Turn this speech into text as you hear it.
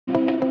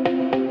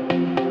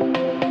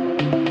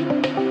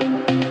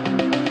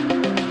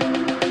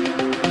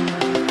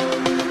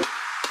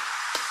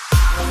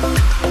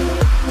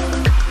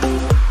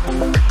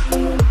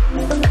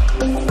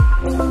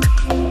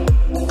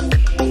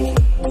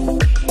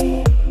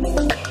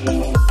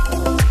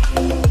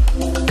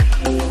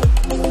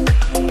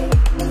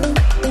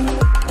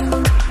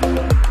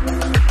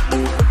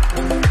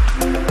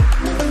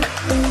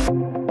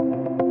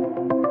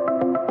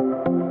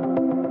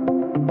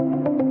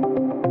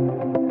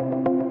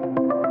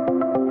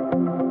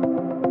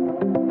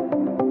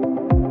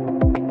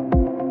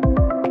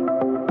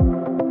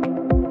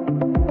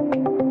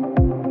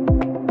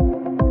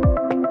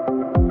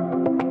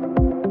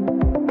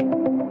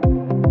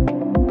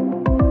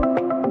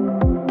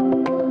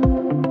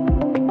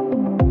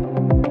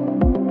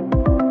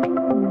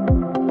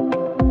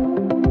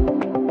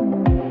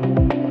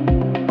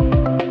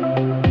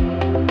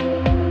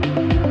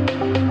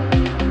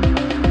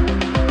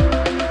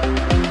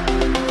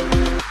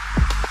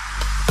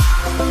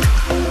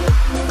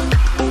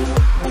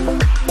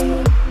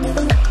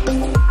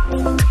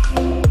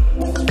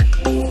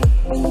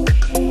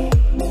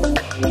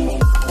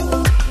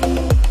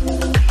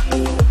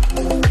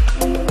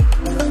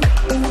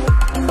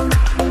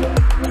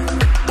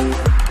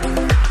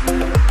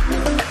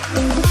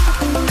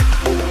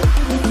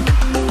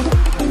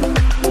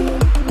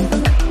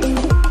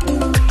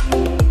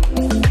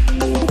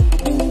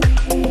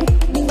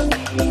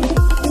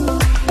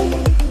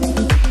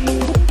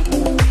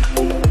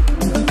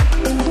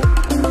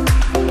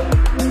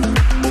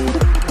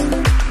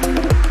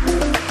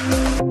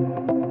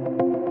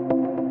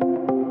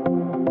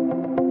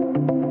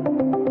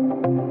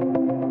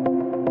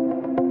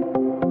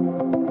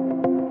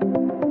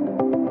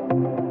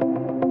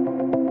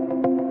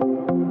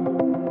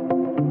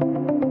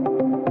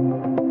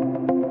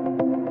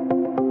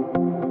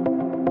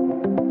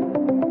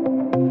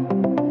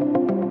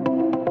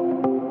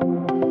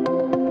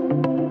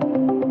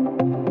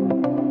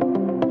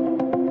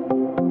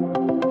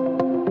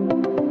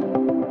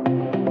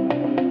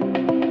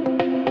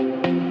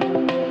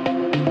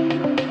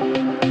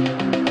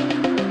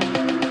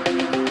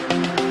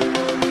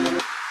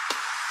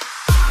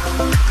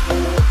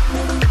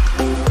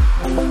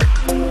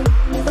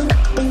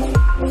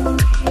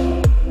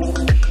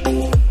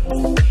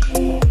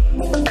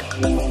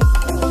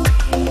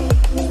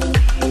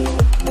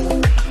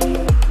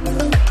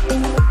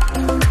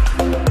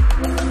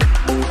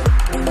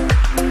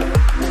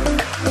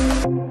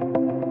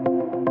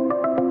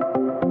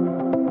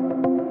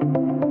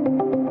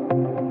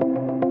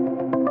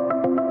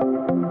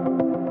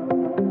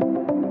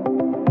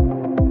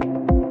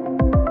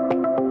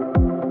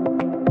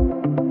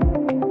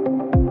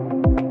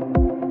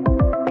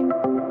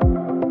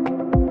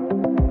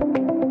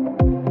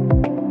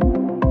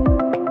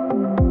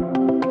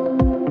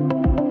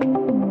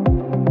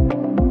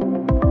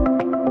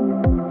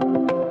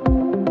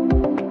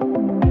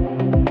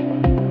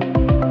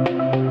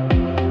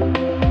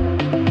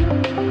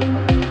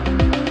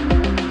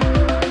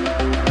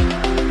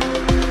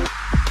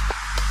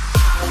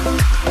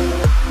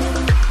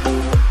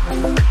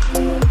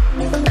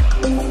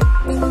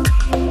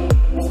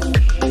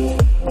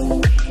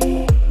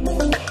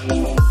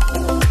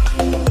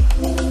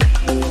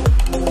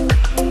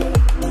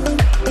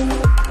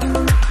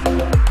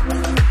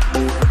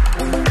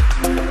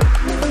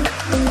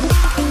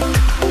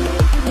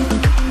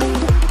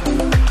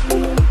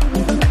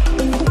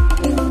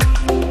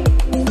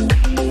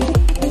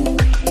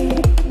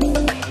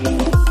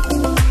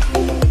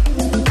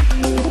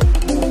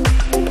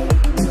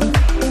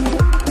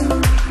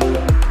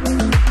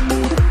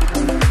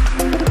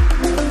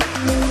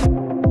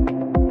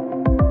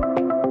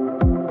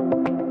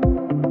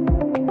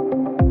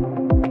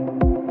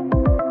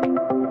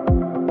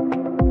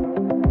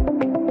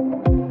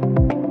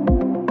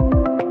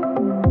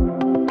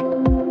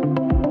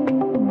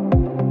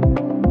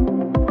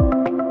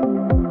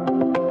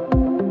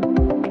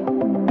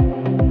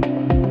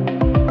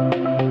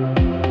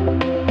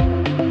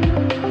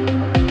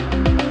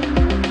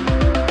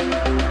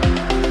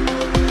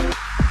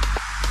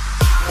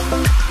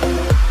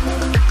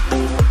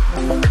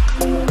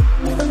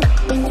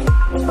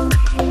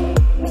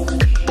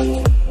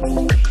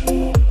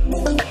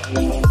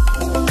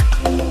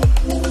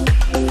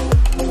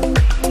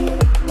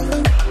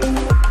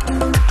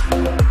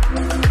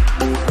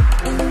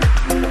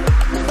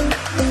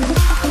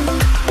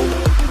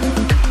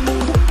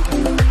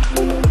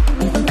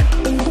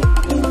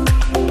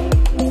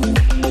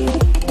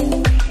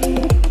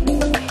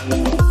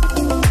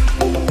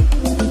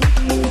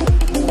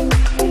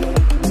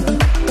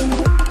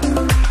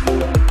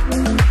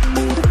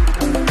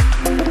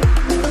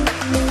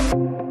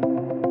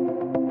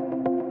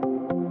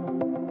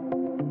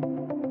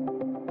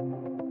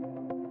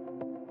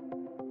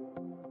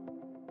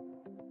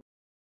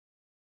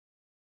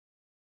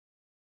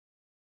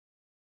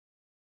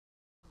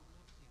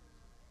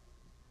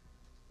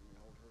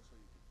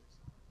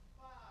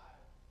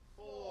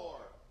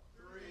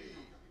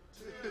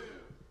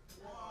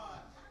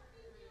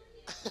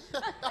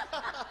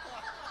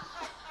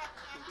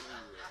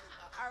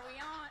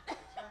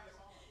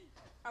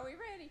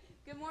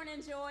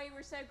morning, Joy.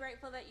 We're so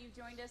grateful that you've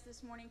joined us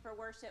this morning for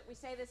worship. We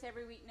say this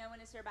every week. No one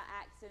is here by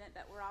accident,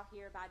 but we're all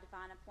here by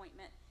divine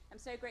appointment. I'm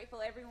so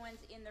grateful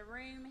everyone's in the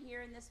room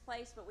here in this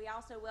place, but we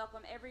also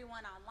welcome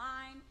everyone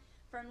online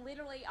from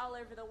literally all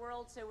over the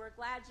world. So we're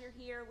glad you're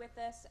here with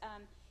us,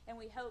 and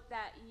we hope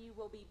that you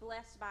will be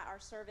blessed by our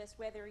service,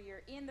 whether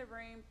you're in the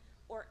room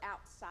or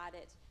outside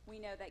it. We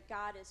know that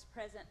God is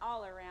present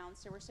all around,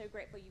 so we're so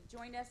grateful you've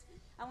joined us.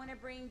 I want to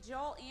bring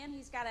Joel in.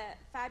 He's got a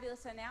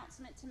fabulous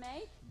announcement to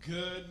make.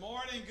 Good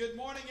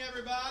morning,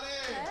 everybody.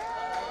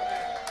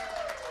 Hey.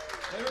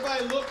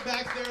 Everybody look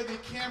back there at the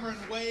camera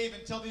and wave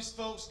and tell these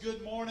folks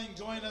good morning.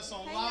 Join us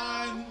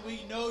online.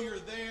 We know you're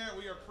there.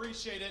 We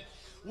appreciate it.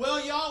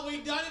 Well, y'all,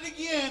 we've done it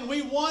again.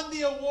 We won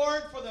the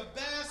award for the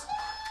best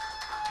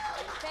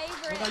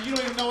Favorite. Well, you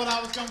don't even know what I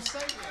was going to say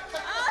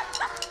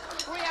yet.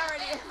 We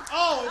already.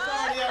 Oh, it's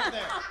already up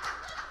there.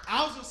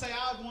 I was going to say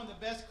I won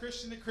the best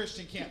Christian at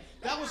Christian camp.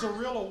 That was a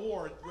real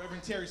award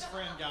Reverend Terry's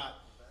friend got.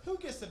 Who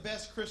gets the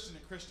best Christian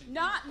at Christian camp?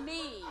 Not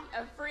me,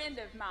 a friend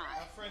of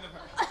mine. A friend of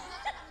hers.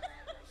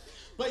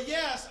 But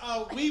yes,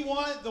 we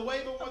won. The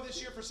Wave Award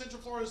this year for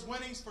Central Florida's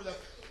winnings for the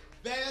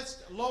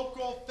best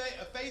local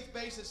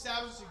faith-based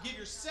establishment. So give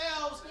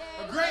yourselves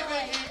a great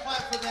big hand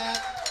clap for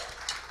that.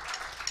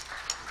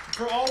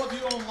 For all of you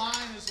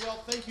online as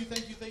well, thank you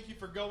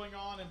for going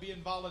on and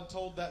being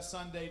voluntold that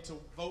Sunday to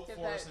vote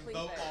for us and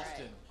vote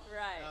often.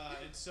 Right.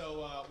 And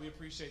so we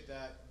appreciate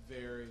that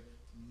very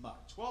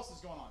much. What else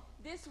is going on?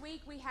 This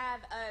week we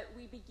have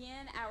we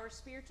begin our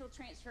spiritual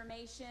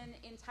transformation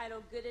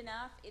entitled Good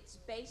Enough. It's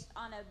based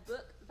on a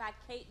book by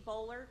Kate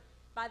Bowler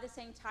by the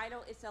same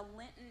title. It's a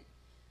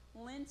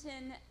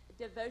Lenten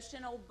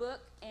devotional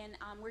book, and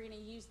we're going to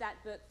use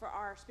that book for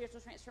our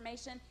spiritual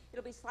transformation.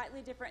 It'll be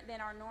slightly different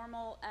than our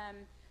normal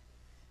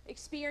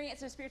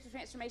experience of spiritual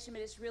transformation,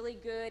 but it's really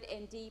good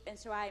and deep, and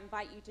so I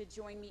invite you to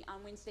join me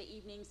on Wednesday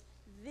evenings.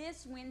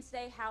 This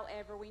Wednesday,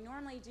 however, we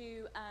normally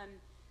do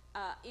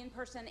in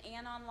person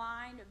and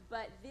online,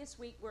 but this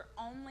week we're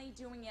only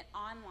doing it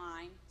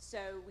online, so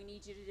we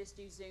need you to just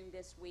do Zoom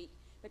this week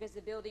because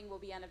the building will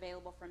be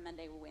unavailable from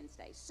Monday to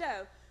Wednesday.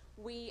 So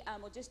we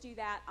will just do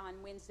that on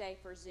Wednesday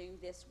for Zoom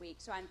this week.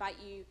 So I invite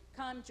you,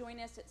 come join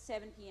us at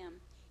 7 p.m.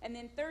 And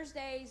then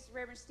Thursdays,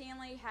 Reverend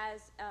Stanley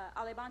has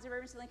Alebanza.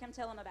 Reverend Stanley, come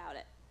tell them about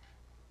it.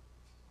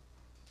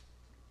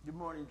 Good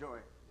morning, Joy.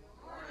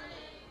 Good morning.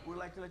 We'd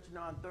like to let you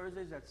know on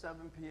Thursdays at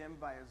 7 p.m.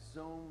 via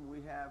Zoom,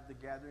 we have the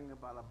gathering of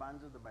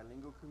Alabanza, the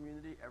bilingual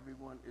community.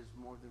 Everyone is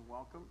more than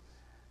welcome.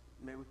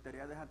 Me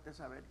gustaría dejarte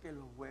saber que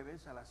los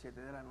jueves a las 7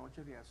 de la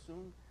noche via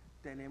Zoom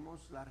tenemos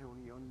la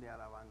reunión de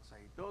alabanza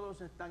y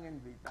todos están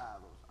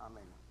invitados.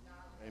 Amén.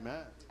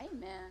 Amen.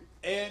 Amen.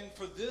 And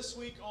for this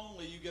week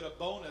only, you get a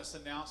bonus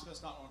announcement.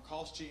 It's not going to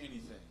cost you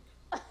anything.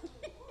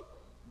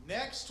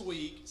 Next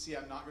week, see,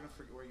 I'm not going to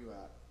forget where you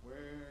at. Where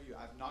are you?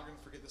 I'm not going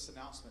to forget this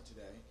announcement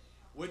today,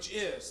 which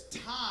is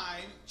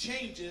time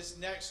changes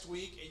next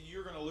week, and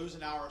you're going to lose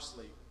an hour of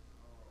sleep.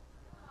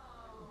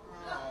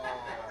 Oh.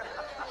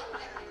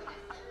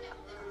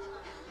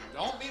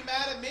 Don't be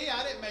mad at me.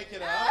 I didn't make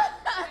it up.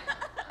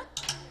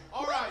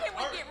 All right.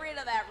 Can we get rid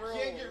of that rule?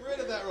 Can't get rid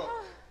of that rule.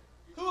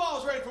 Who all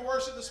is ready for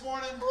worship this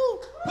morning?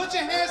 Put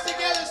your hands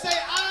together and say,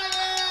 I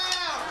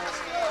am. Let's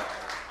do it.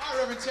 All right,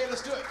 Reverend Tay,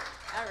 let's do it.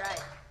 All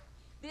right.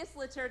 This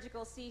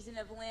liturgical season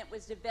of Lent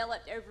was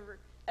developed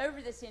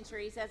over the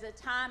centuries as a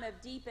time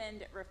of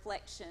deepened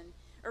reflection.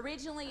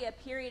 Originally a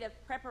period of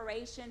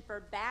preparation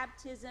for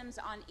baptisms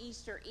on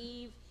Easter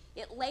Eve,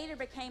 it later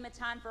became a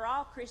time for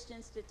all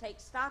Christians to take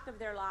stock of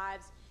their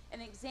lives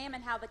and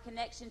examine how the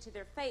connection to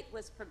their faith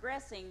was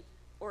progressing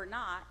or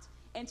not,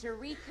 and to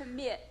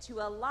recommit to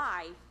a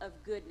life of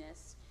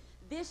goodness.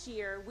 This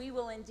year, we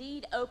will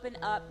indeed open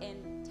up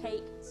and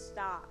take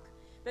stock.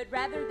 But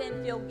rather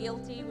than feel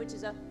guilty, which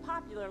is a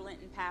popular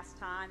Lenten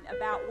pastime,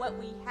 about what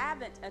we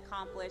haven't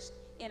accomplished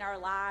in our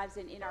lives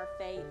and in our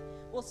faith,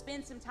 we'll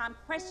spend some time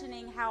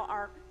questioning how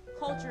our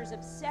culture's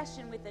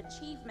obsession with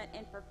achievement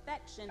and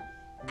perfection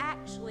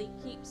actually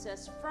keeps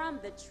us from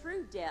the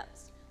true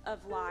depths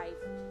of life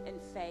and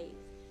faith.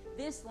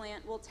 This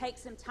Lent will take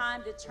some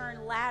time to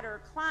turn ladder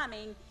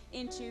climbing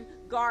into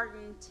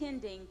garden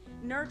tending,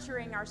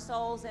 nurturing our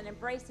souls and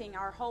embracing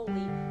our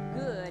holy,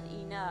 good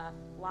enough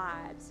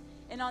lives.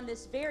 And on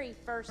this very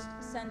first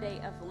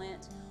Sunday of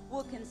Lent,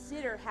 we'll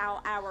consider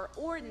how our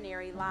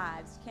ordinary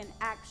lives can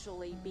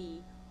actually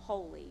be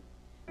holy.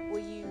 Will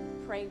you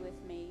pray with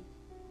me?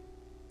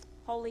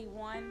 Holy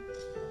One,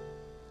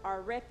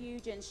 our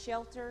refuge and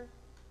shelter,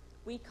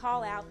 we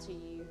call out to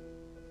you.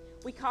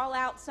 We call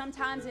out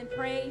sometimes in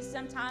praise,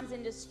 sometimes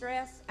in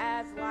distress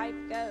as life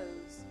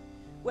goes.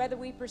 Whether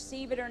we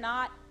perceive it or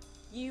not,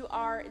 you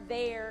are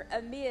there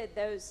amid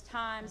those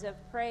times of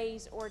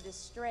praise or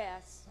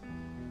distress.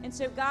 And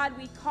so, God,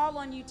 we call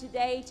on you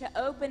today to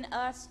open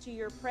us to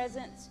your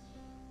presence.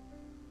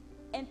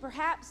 And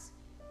perhaps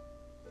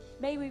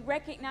may we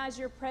recognize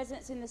your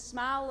presence in the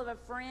smile of a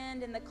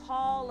friend, in the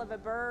call of a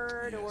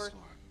bird, or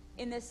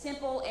in the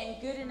simple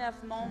and good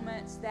enough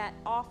moments that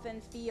often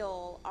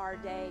fill our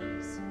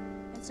days.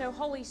 And so,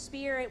 Holy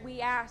Spirit,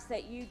 we ask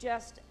that you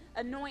just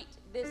anoint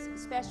this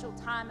special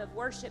time of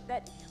worship,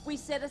 that we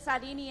set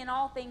aside any and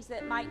all things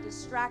that might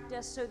distract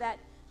us, so that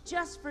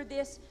just for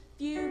this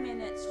few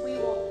minutes we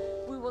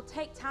will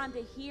take time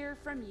to hear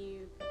from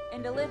you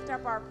and to lift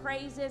up our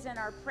praises and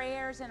our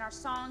prayers and our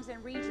songs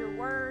and read your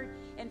word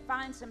and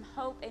find some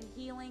hope and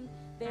healing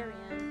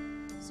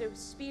therein. So,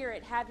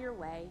 Spirit, have your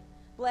way.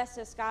 Bless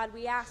us, God.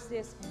 We ask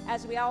this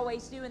as we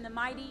always do in the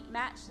mighty,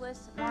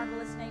 matchless,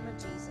 marvelous name of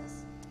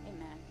Jesus.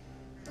 Amen.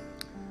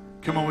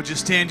 Come on, would you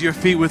stand to your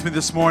feet with me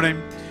this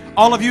morning?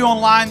 All of you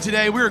online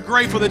today, we're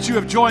grateful that you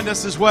have joined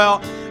us as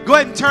well. Go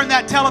ahead and turn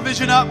that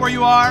television up where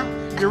you are.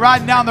 You're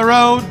riding down the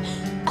road.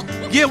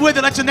 Get with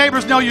it. Let your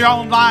neighbors know you're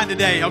online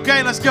today.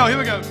 Okay, let's go. Here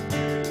we go.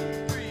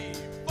 3,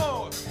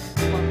 4.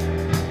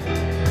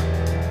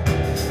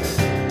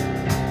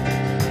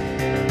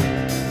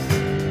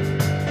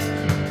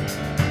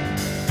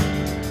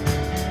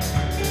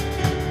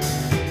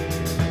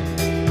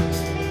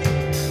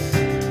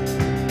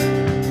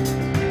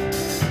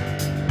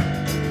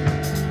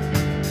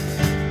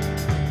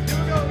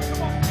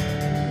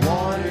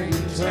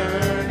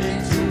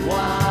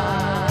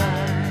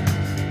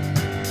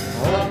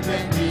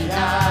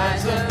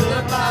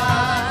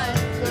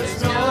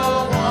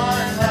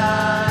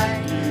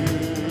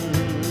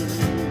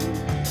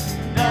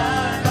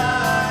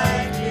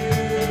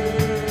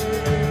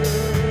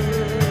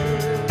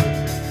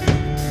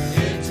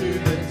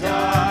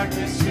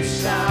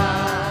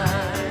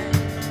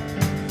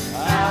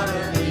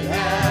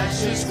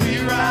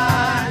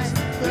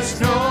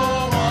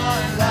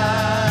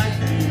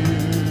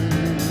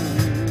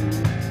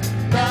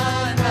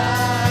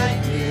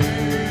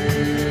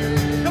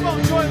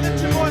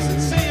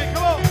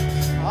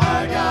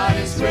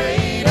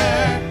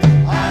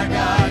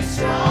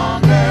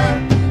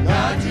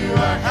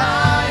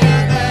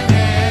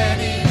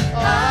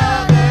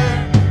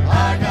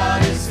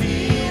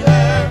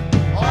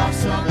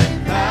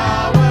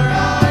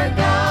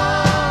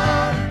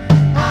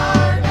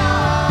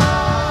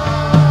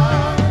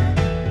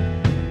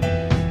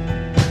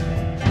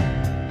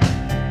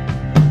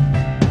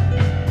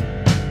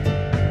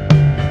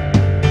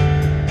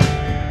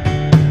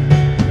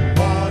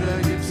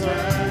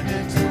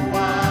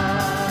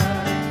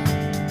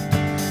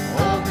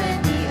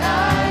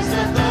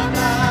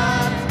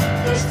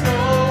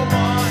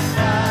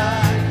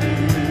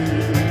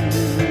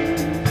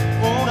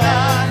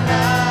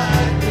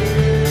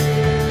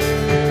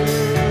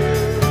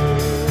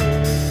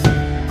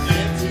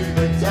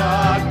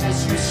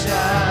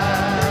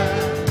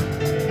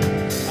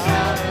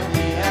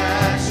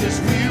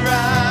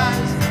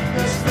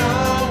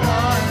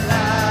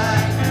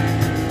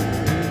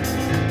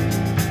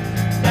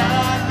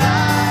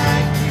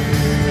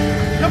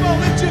 Come on,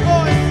 lift your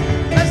voice.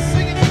 Let's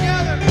sing it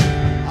together.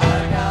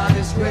 Our God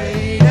is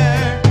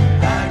greater.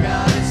 Our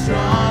God is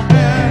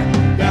stronger.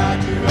 God,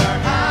 you are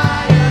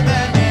higher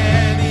than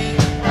any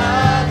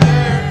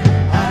other.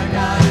 Our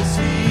God is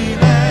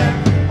healer.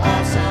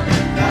 Awesome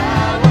in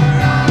power.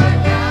 Our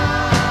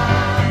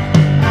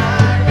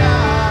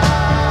God.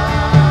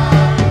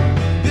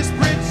 This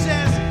bridge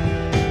says,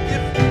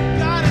 if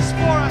God is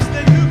for us,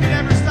 then who can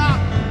ever stop?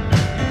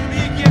 Who can be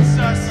against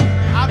us?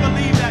 I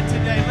believe that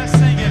today. Let's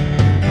sing it.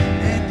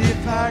 And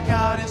if our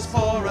God is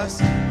for us,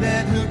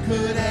 then who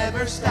could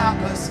ever stop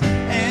us?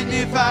 And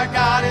if our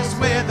God is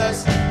with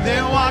us,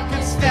 then what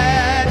can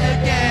stand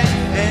against?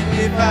 And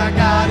if our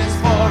God is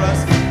for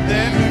us,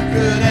 then who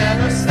could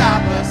ever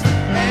stop us?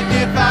 And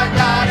if our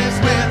God is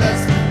with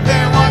us,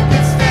 then what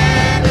can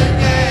stand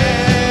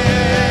against?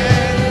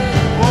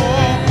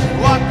 Oh,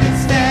 what can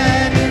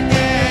stand against?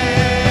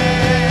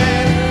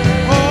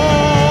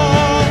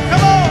 Oh,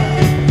 come on!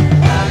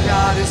 Our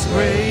God is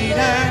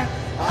greater.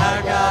 Our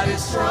God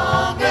is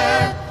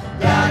stronger.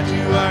 God,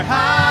 you are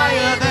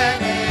higher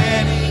than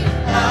any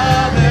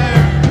other.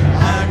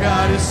 Our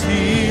God is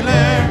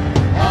healer.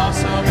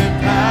 Awesome in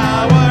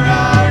power.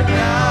 Our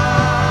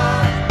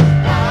God.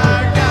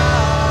 Our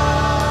God.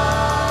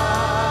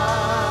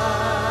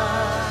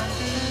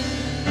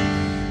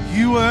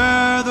 You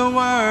were the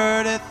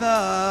Word at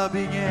the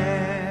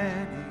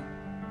beginning.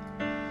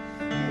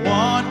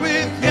 One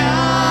with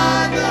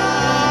God,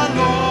 the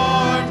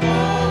Lord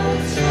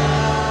Most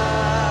High.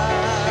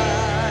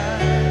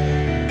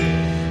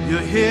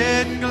 Your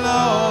hidden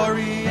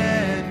glory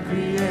and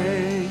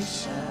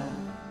creation,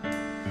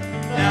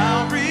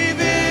 now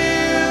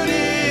revealed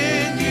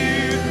in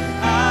you,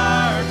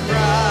 our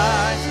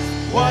Christ.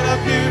 What a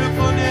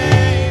beautiful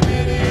name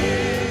it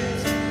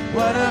is.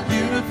 What a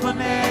beautiful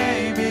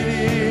name it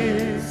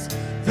is.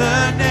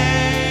 The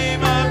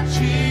name of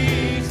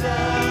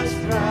Jesus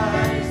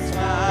Christ,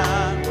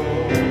 my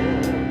Lord.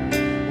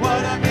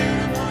 What a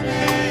beautiful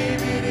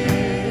name it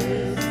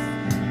is.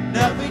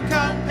 Nothing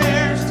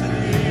compares to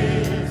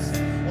this.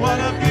 What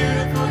a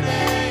beautiful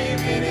name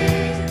it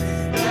is.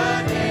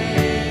 The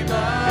name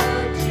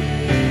of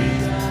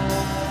Jesus.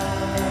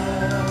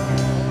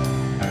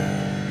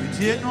 You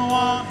didn't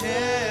want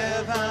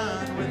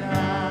heaven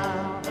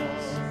without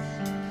us.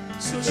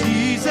 So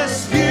Jesus,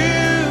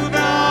 you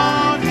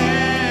brought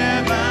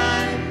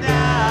heaven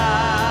down.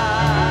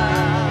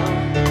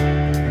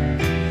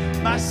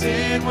 My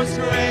sin was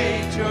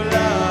great, your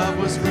love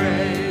was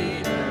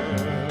greater.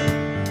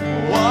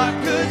 What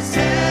could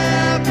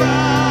separate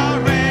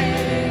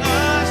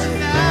us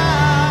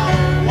now?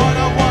 What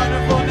a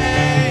wonderful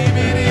name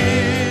it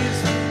is.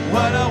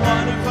 What a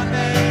wonderful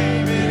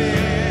name it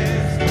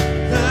is.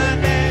 The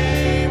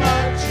name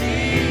of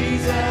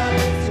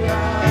Jesus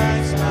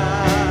Christ,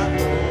 my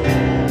Lord.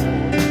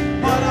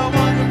 What a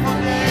wonderful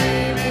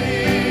name it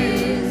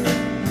is.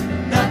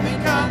 Nothing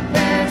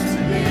compares to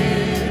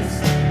this.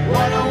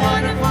 What a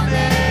wonderful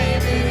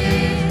name it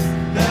is.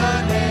 The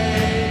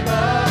name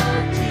of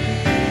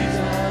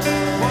Jesus.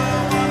 What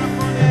a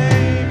wonderful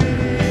name it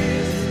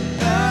is.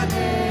 The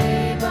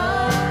name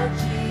of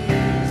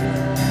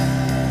Jesus.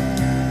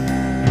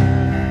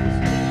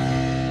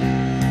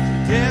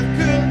 Death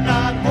could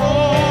not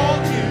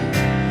hold you.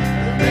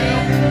 The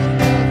veil could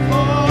not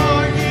for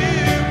you.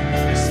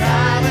 You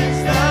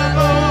silenced the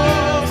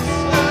voice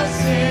of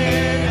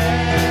sin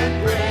and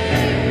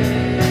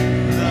grave.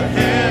 The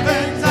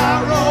heavens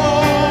are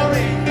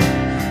roaring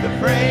the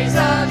praise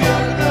of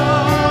your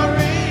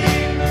glory.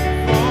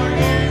 For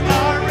you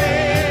are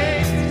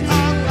raised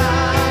on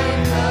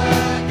life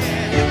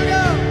again. Here we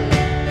go.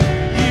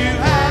 You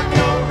have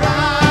no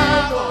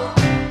rival.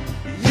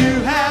 You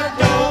have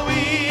no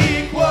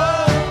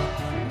equal.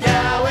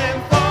 Now and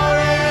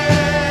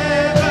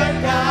forever,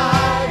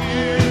 God,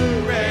 you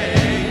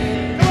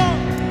reign. Come on.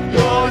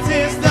 Yours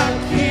is the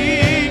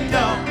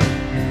kingdom.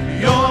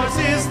 Yours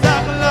is the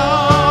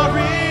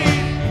glory.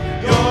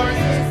 Yours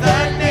is the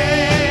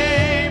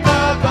name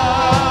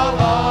above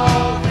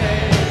all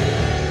names.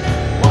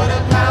 What a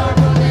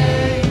powerful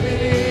name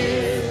it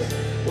is.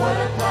 What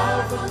a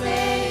powerful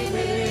name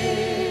it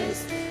is.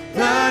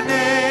 The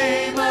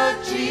name of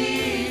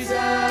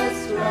Jesus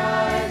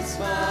Christ,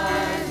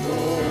 my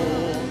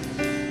Lord.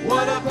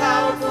 What a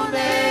powerful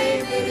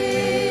name it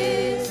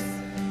is.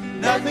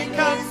 Nothing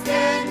can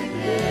stand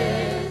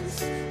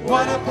against.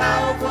 What a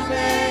powerful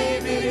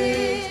name it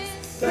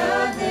is.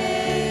 The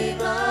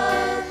name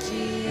of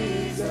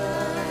Jesus.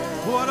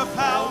 What a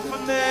powerful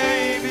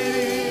name it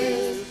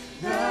is.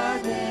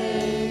 The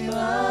name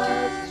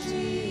of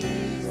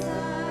Jesus.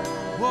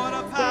 What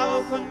a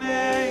powerful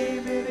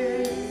name it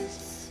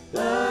is.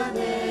 The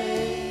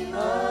name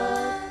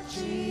of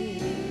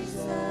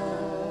Jesus.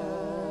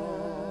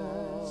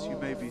 You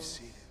may be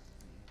seated.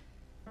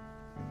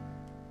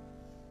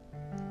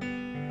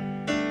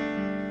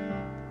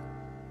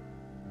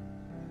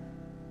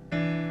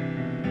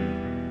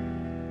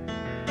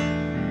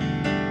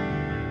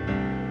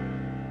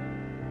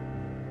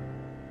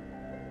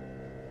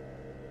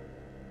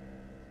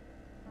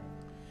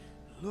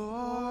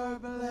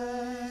 Lord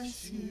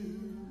bless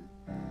you.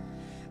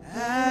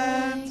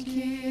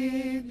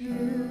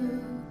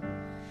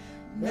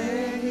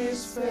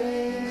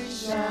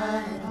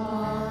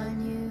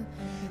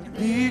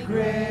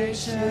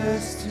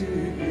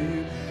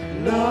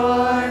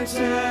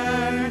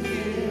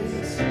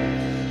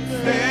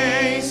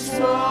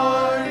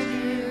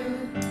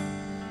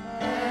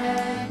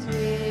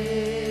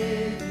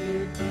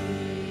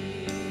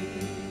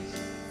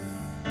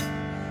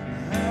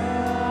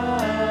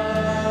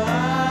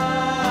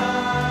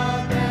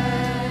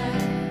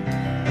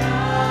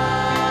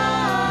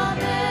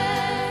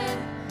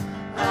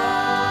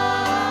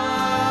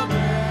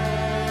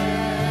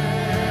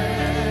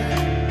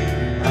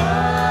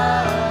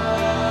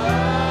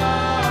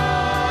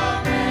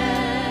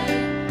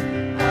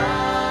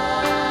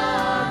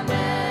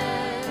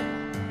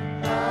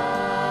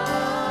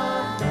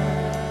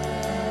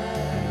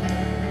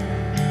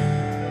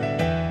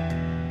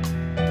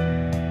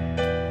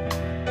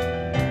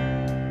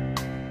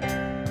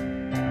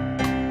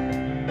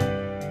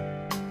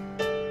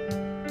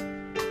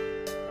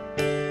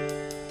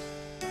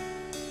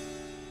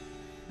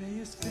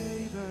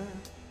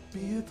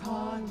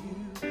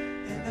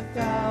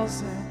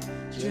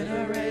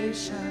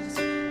 generations,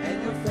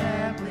 and your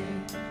family,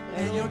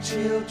 and your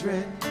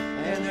children,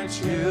 and their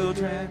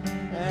children,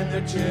 and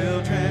their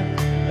children.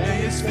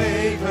 May His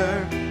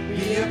favor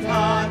be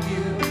upon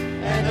you,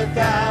 and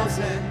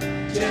 1,000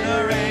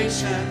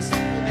 generations,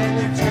 and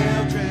their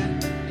children,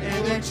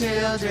 and their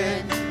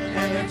children,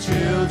 and their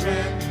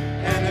children,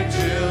 and their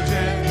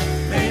children.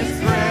 May His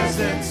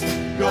presence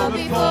go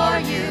before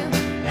you,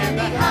 and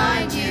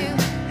behind you,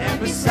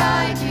 and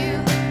beside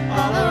you,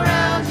 all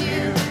around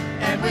you,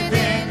 and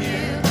within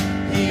you.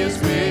 He is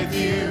with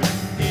you,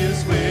 He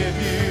is with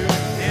you.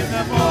 In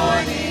the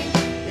morning,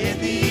 in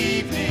the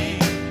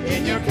evening,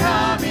 in your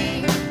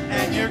coming,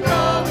 and your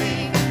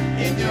going,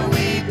 in your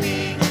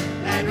weeping,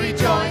 and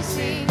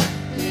rejoicing.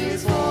 He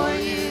is for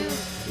you,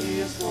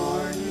 He is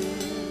for you.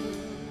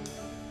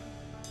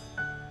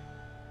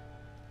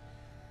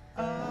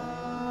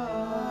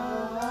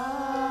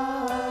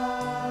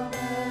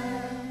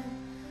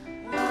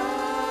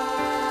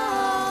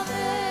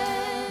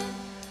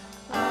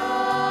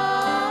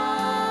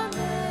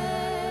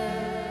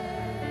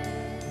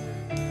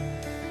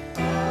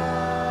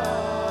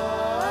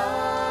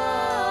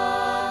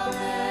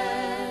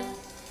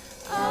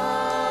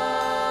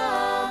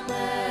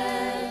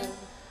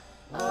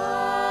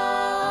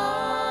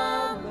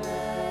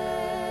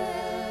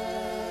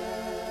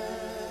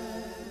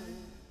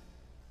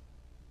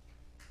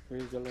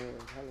 Praise the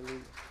Lord.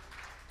 Hallelujah.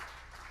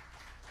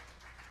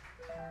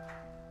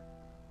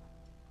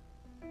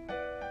 Amen.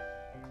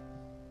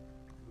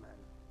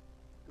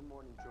 Good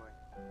morning, Joy.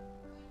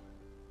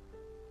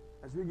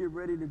 As we get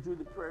ready to do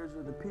the prayers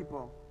of the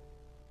people,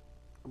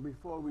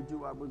 before we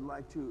do, I would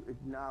like to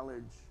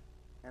acknowledge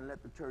and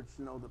let the church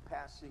know the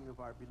passing of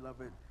our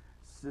beloved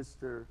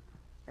sister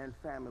and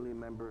family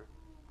member,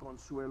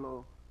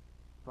 Consuelo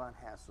Van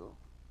Hassel,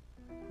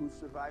 who's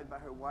survived by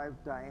her wife,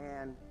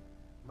 Diane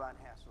Van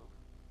Hassel.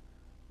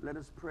 Let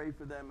us pray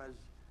for them as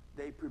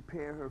they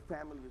prepare. Her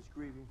family is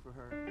grieving for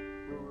her.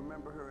 We'll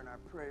remember her in our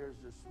prayers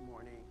this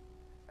morning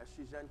as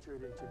she's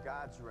entered into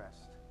God's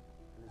rest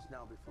and is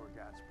now before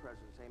God's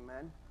presence.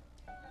 Amen.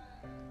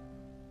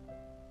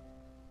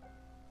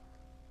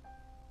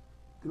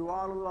 Through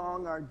all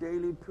along our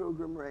daily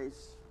pilgrim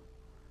race,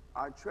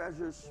 our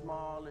treasures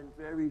small and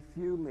very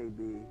few may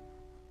be,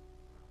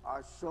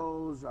 our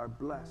souls are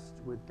blessed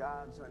with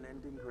God's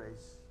unending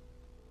grace,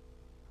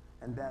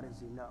 and that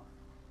is enough.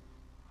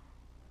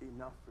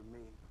 Enough for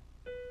me.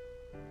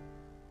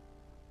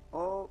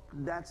 Oh,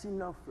 that's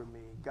enough for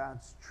me.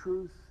 God's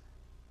truth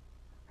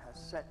has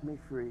set me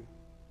free.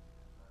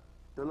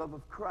 The love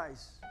of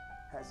Christ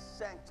has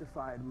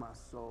sanctified my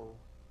soul,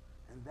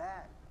 and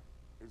that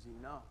is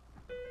enough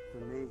for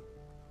me.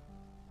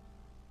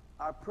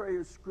 Our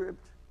prayer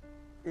script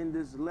in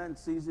this Lent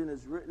season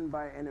is written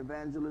by an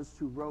evangelist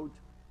who wrote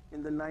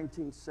in the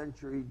 19th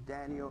century,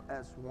 Daniel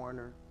S.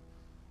 Warner,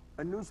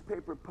 a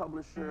newspaper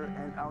publisher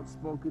and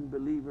outspoken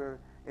believer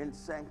in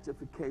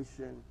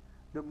sanctification,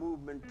 the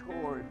movement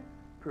toward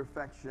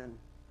perfection.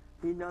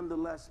 He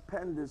nonetheless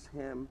penned this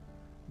hymn,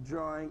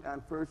 drawing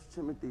on 1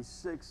 Timothy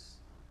 6,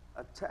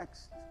 a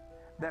text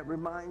that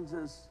reminds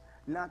us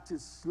not to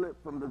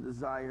slip from the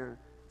desire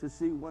to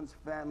see one's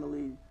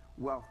family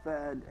well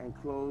fed and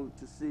clothed,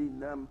 to see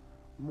them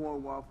more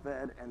well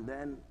fed and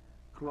then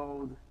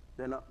clothed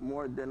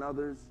more than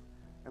others.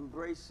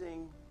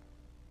 Embracing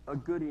a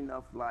good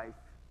enough life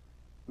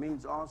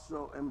means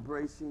also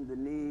embracing the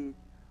need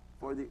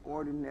for the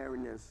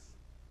ordinariness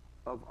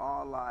of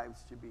all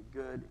lives to be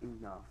good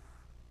enough,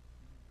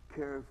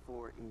 cared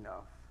for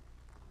enough,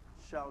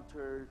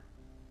 sheltered,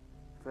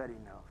 fed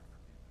enough,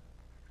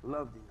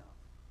 loved enough.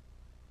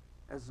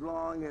 As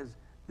long as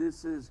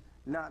this is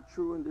not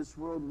true in this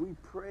world, we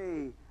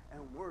pray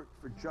and work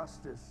for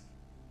justice.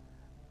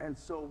 And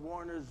so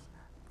Warner's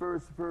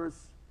first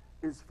verse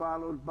is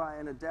followed by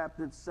an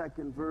adapted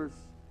second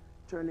verse,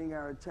 turning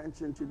our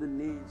attention to the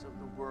needs of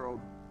the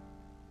world.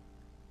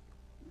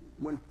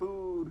 When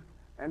food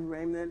and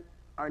raiment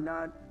are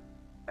not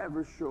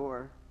ever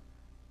sure,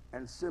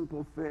 and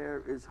simple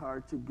fare is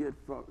hard to get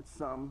for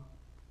some,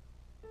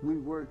 we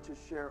work to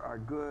share our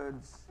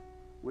goods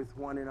with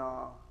one and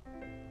all.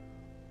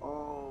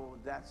 Oh,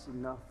 that's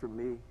enough for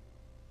me.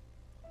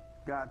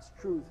 God's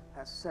truth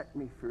has set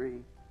me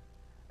free.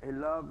 A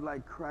love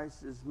like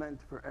Christ is meant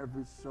for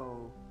every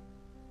soul,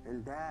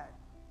 and that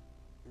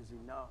is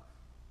enough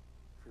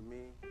for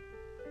me.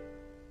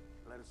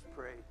 Let us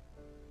pray.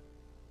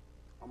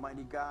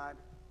 Almighty God,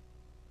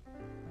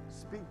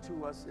 speak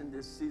to us in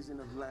this season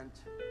of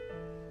Lent.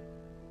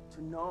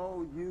 To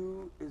know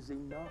you is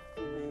enough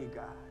for me,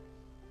 God,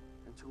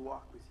 and to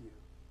walk with you.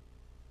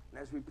 And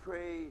as we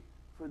pray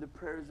for the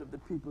prayers of the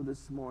people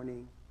this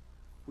morning,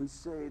 we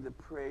say the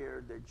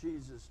prayer that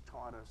Jesus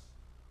taught us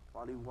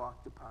while he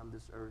walked upon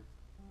this earth.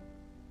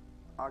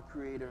 Our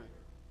Creator,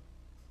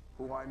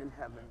 who art in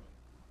heaven,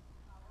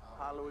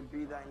 hallowed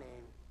be thy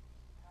name.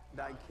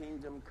 Thy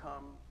kingdom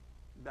come,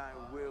 thy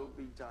will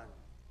be done,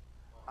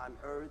 on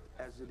earth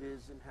as it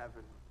is in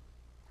heaven.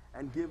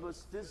 And give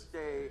us this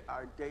day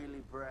our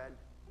daily bread,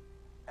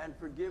 and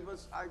forgive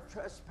us our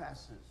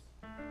trespasses,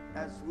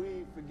 as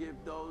we forgive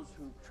those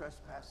who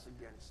trespass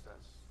against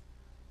us.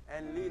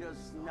 And lead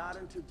us not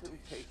into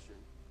temptation,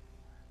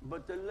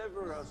 but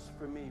deliver us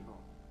from evil.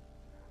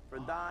 For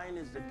thine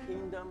is the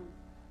kingdom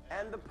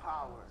and the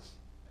power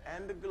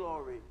and the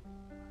glory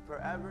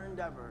forever and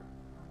ever.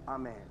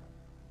 Amen.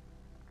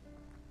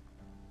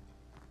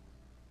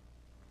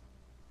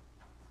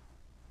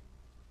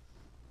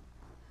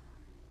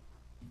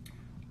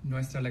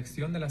 Nuestra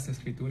lección de las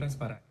Escrituras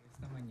para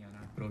esta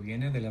mañana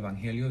proviene del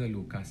Evangelio de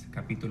Lucas,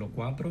 capítulo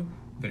 4,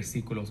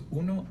 versículos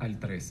 1 al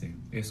 13.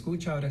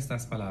 Escucha ahora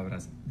estas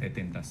palabras de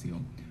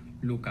tentación.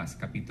 Lucas,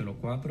 capítulo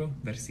 4,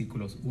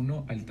 versículos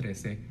 1 al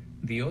 13.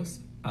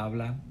 Dios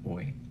habla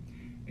hoy.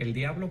 El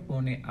diablo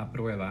pone a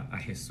prueba a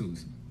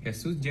Jesús.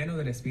 Jesús, lleno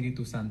del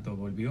Espíritu Santo,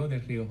 volvió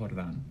del río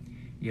Jordán,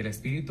 y el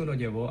Espíritu lo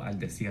llevó al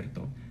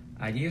desierto.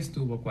 Allí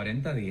estuvo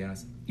 40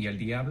 días, y el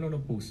diablo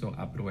lo puso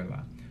a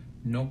prueba.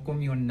 No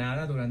comió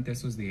nada durante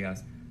esos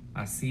días,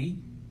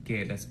 así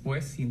que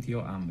después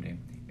sintió hambre.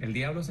 El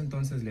diablo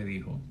entonces le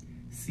dijo: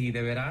 si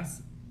de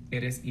veras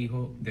eres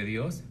hijo de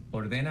Dios,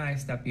 ordena a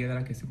esta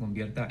piedra que se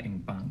convierta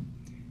en pan.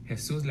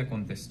 Jesús le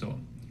contestó: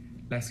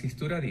 la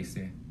Escritura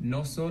dice,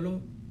 no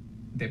solo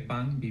de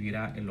pan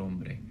vivirá el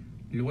hombre.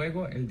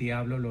 Luego el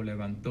diablo lo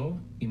levantó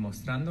y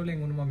mostrándole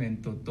en un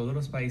momento todos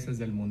los países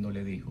del mundo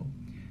le dijo: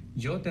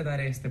 yo te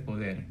daré este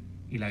poder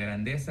y la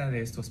grandeza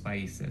de estos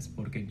países,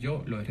 porque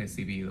yo lo he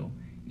recibido,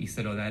 y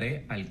se lo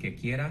daré al que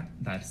quiera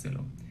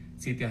dárselo.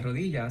 Si te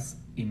arrodillas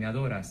y me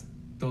adoras,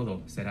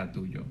 todo será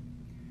tuyo.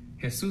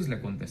 Jesús le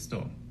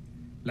contestó: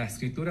 la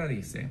Escritura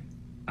dice,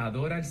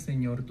 adora al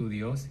Señor tu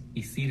Dios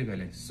y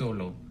sírvele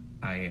solo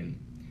a Él.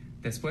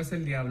 Después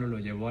el diablo lo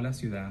llevó a la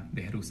ciudad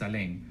de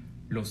Jerusalén,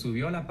 lo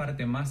subió a la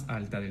parte más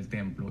alta del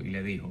templo y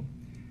le dijo: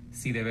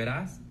 si de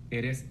veras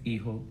eres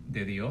hijo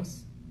de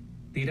Dios,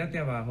 tírate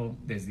abajo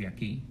desde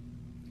aquí,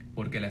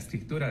 porque la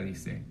Escritura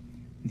dice,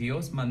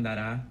 Dios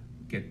mandará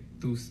que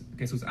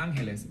sus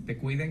ángeles te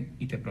cuiden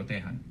y te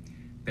protejan.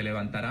 Te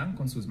levantarán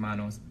con sus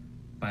manos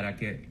para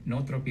que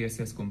no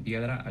tropieces con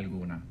piedra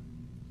alguna.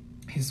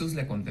 Jesús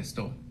le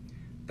contestó: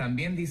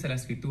 también dice la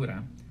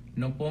Escritura,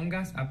 no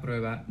pongas a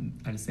prueba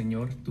al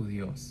Señor tu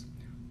Dios.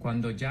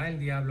 Cuando ya el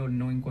diablo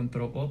no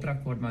encontró otra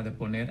forma de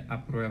poner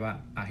a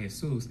prueba a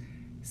Jesús,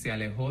 se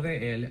alejó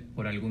de él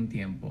por algún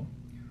tiempo.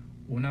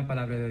 Una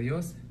palabra de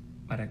Dios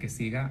para que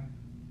siga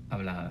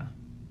hablada.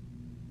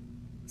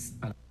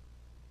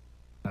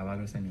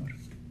 Alabado al Señor.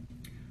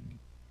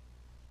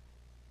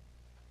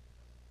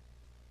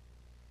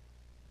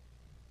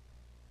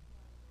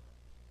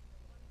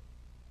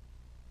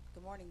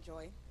 Good morning,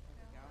 Joy.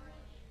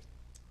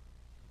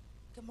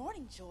 Good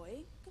morning,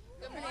 Joy.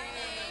 Good morning.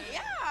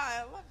 Yeah,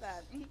 I love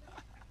that.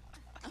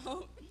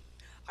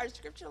 Our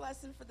scripture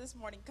lesson for this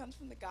morning comes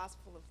from the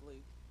Gospel of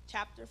Luke,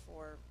 chapter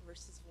 4,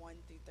 verses 1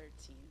 through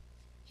 13.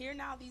 Hear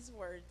now these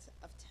words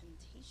of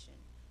temptation.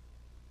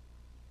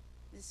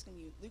 This is going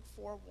to be Luke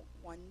 4,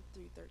 1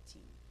 through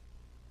 13.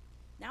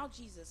 Now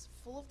Jesus,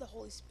 full of the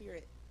Holy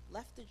Spirit,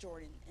 left the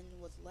Jordan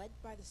and was led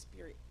by the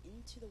Spirit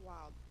into the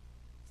wild.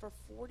 For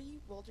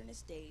 40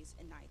 wilderness days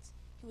and nights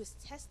he was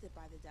tested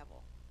by the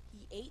devil.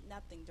 He ate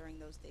nothing during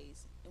those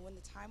days, and when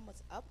the time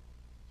was up,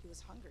 he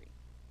was hungry.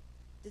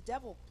 The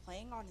devil,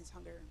 playing on his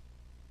hunger,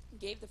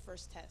 gave the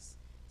first test.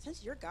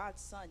 Since you're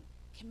God's son,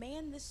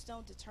 command this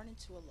stone to turn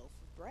into a loaf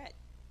of bread.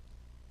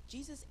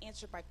 Jesus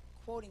answered by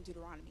quoting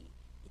Deuteronomy.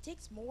 It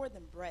takes more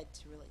than bread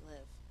to really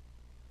live.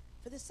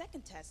 For the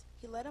second test,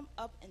 he led him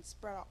up and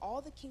spread out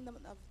all the kingdom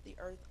of the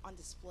earth on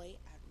display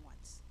at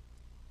once.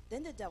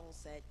 Then the devil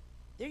said,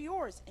 they're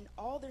yours in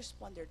all their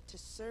splendor to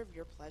serve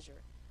your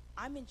pleasure.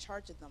 I'm in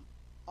charge of them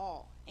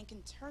all and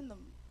can turn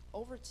them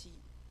over to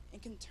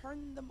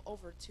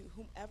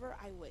whomever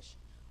I wish.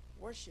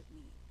 Worship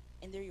me,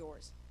 and they're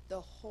yours,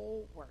 the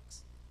whole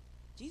works.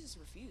 Jesus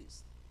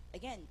refused,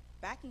 again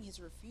backing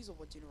his refusal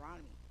with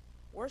Deuteronomy.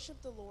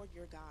 Worship the Lord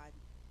your God,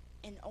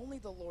 and only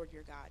the Lord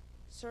your God.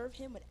 Serve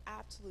him with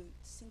absolute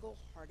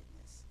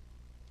single-heartedness.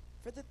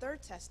 For the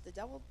third test, the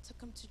devil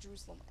took him to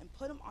Jerusalem and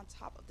put him on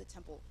top of the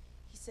temple.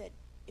 He said,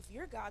 if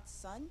you're God's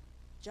son,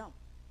 jump.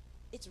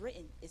 It's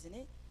written, isn't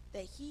it,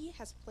 that he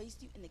has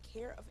placed you in the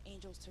care of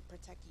angels to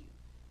protect you.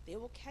 They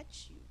will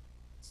catch you.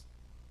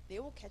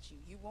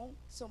 You won't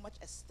so much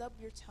as stub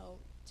your toe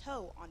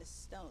on a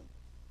stone.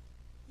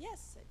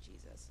 Yes, said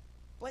Jesus,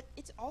 but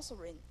it's also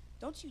written,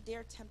 don't you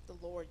dare tempt the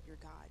Lord your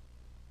God.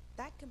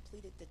 That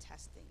completed the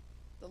testing.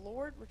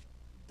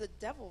 The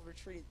devil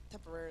retreated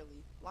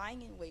temporarily,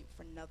 lying in wait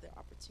for another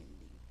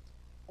opportunity.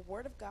 A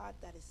word of God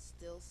that is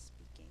still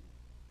speaking.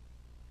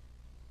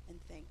 And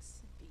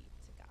thanks be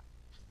to God.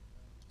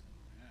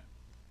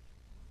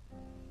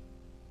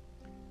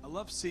 I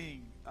love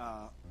seeing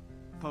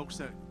folks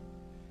that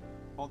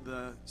on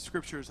the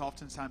scriptures,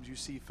 oftentimes you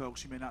see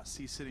folks you may not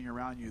see sitting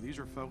around you. These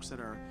are folks that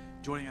are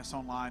joining us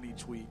online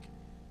each week.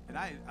 And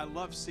I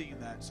love seeing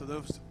that. So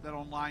those that are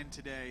online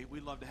today,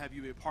 we'd love to have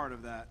you be a part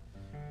of that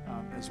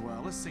as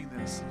well. Let's sing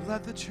this.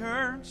 Let the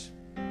church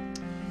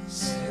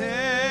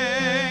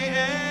say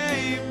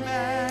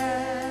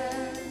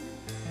amen.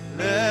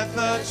 Let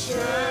the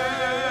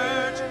church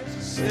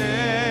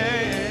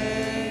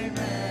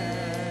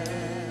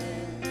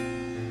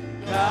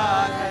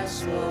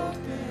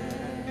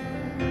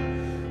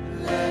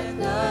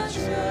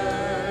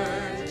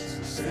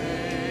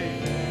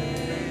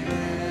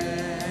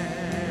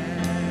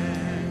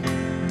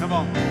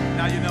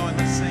Now you know it.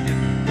 Let's sing it.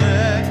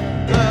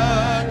 Let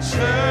the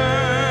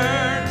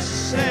church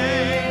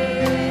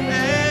say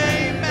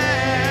amen.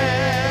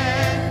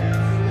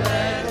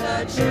 Let the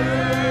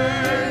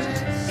church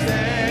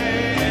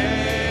say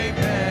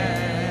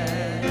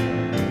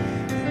amen.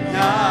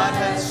 God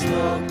has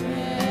spoken.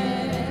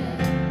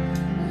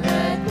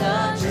 Let the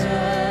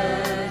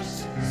church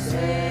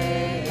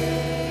say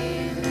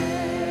amen.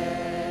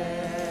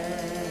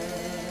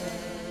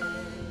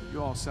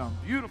 You all sound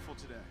beautiful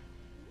today.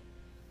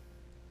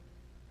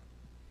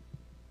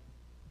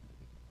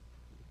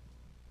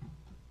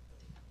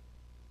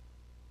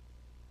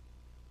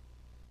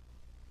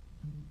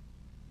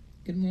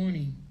 Good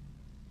morning.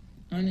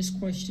 Honest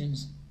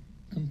questions,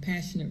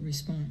 compassionate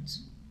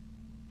response.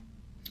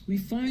 We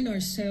find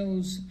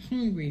ourselves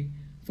hungry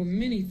for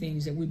many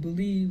things that we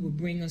believe will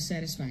bring us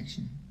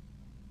satisfaction.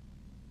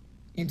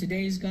 In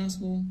today's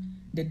gospel,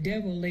 the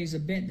devil lays a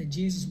bet that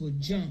Jesus will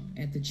jump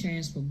at the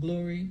chance for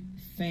glory,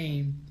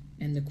 fame,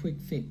 and the quick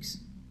fix.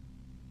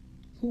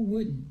 Who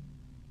wouldn't?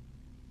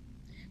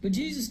 But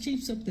Jesus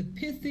keeps up the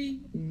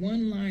pithy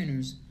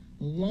one-liners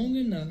long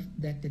enough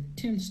that the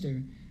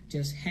tempter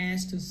just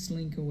has to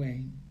slink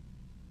away.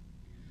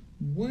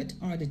 What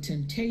are the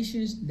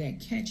temptations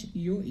that catch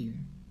your ear?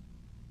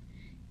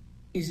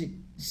 Is it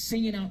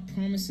singing out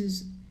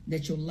promises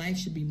that your life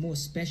should be more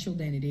special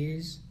than it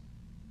is?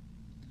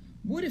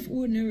 What if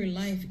ordinary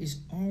life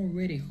is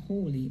already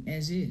holy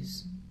as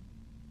is?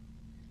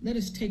 Let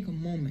us take a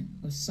moment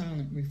of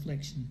silent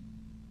reflection.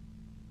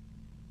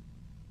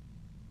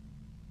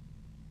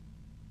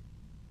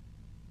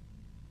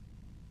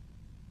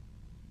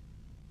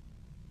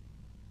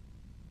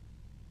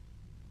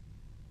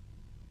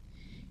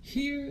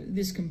 Hear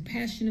this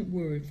compassionate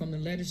word from the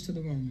letters to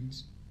the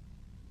Romans.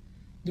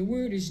 The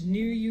word is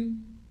near you,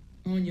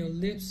 on your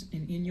lips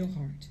and in your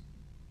heart.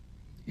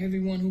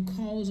 Everyone who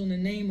calls on the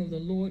name of the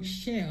Lord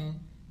shall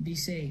be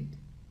saved.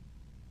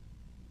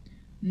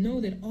 Know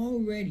that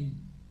already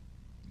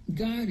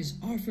God is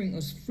offering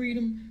us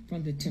freedom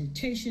from the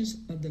temptations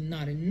of the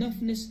not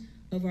enoughness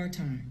of our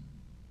time,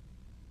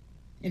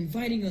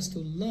 inviting us to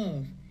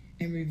love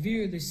and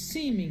revere the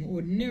seeming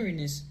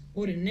ordinariness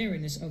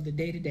of the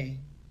day-to-day,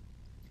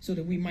 so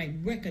that we might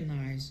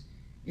recognize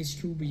its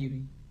true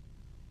beauty.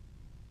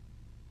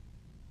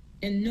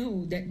 And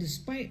know that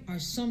despite our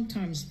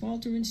sometimes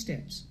faltering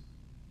steps,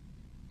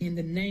 in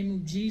the name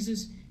of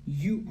Jesus,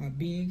 you are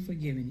being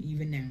forgiven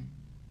even now.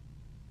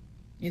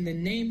 In the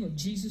name of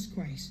Jesus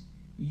Christ,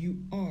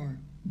 you are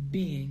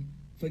being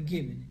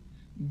forgiven.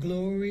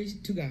 Glory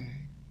to God.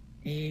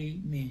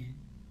 Amen.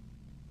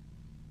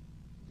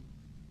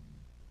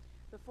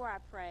 Before I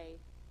pray,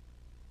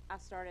 I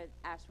started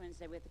Ash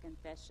Wednesday with a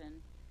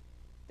confession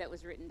that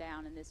was written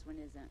down, and this one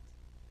isn't.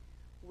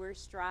 We're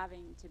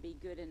striving to be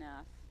good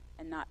enough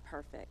and not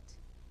perfect,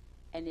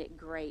 and it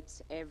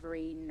grates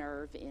every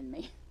nerve in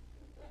me.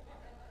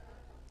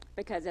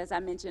 Because as I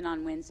mentioned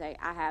on Wednesday,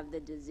 I have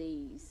the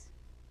disease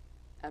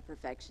of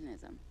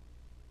perfectionism.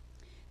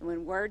 And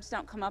when words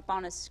don't come up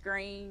on a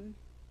screen,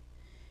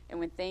 and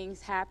when things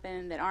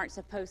happen that aren't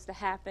supposed to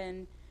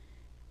happen,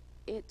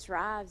 it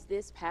drives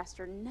this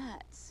pastor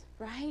nuts,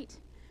 right?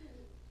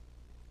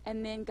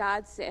 And then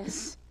God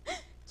says,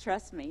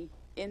 trust me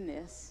in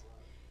this.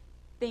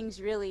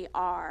 Things really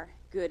are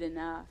good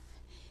enough.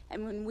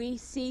 And when we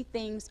see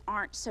things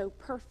aren't so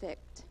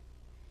perfect,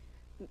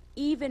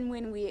 even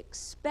when we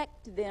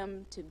expect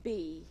them to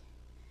be,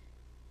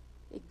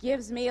 it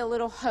gives me a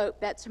little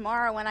hope that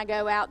tomorrow when I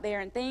go out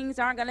there and things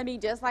aren't going to be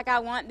just like I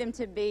want them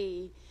to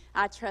be,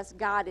 I trust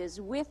God is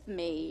with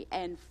me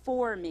and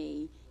for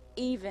me,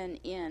 even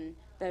in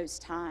those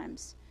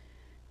times.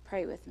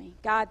 Pray with me.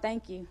 God,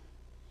 thank you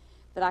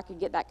that I could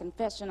get that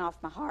confession off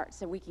my heart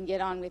so we can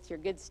get on with your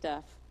good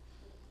stuff.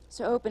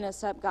 So open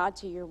us up, God,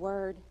 to your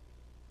word.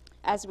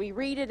 As we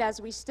read it,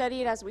 as we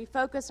study it, as we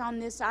focus on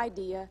this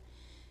idea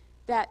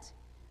that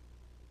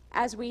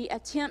as we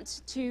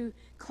attempt to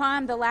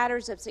climb the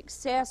ladders of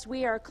success,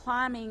 we are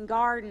climbing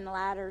garden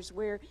ladders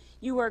where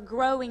you are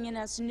growing in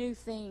us new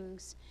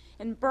things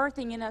and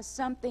birthing in us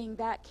something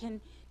that can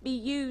be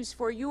used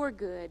for your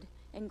good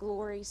and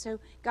glory. So,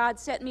 God,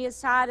 set me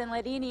aside and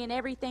let any and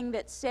everything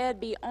that's said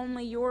be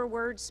only your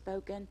word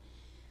spoken.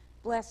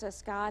 Bless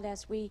us, God,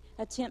 as we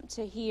attempt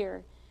to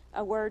hear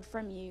a word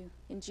from you.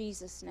 In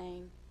Jesus'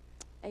 name,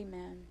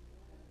 amen.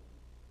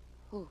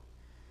 Whew.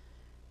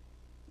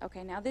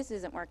 Okay, now this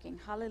isn't working.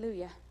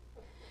 Hallelujah.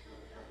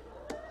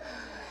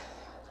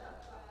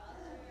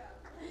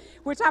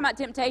 We're talking about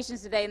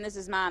temptations today, and this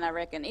is mine, I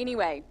reckon.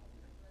 Anyway,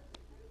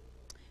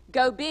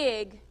 go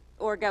big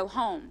or go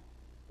home,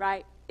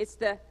 right? It's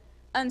the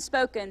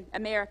unspoken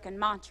American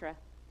mantra.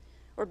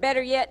 Or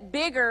better yet,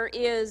 bigger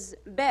is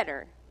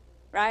better,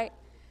 right?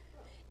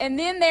 And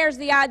then there's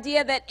the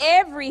idea that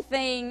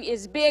everything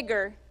is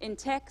bigger in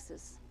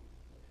Texas.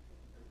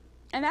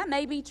 And that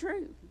may be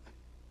true.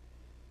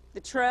 The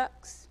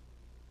trucks,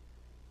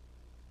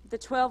 the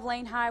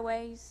 12-lane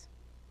highways,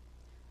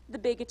 the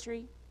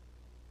bigotry.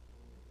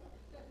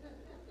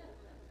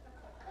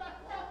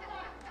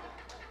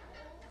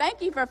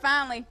 Thank you for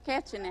finally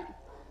catching it.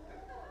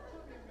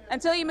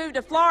 until you move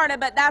to Florida,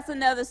 but that's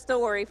another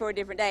story for a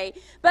different day.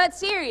 But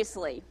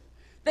seriously,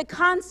 the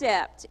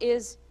concept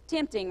is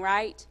tempting,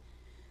 right?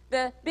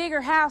 The bigger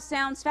house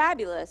sounds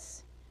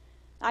fabulous.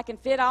 I can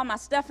fit all my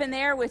stuff in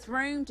there with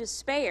room to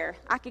spare.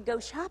 I could go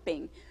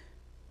shopping.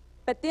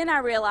 But then I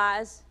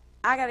realized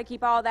I got to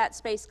keep all that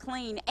space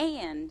clean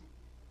and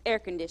air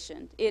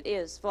conditioned. It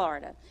is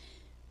Florida.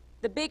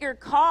 The bigger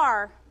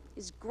car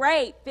is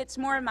great, fits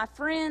more of my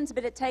friends,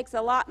 but it takes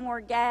a lot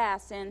more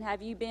gas. And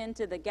have you been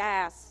to the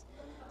gas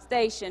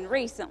station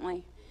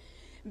recently?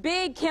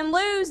 Big can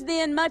lose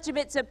then much of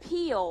its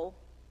appeal,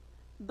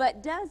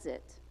 but does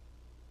it?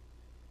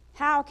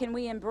 How can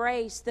we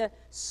embrace the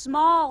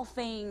small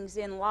things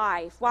in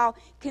life while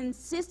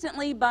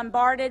consistently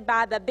bombarded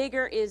by the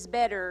bigger is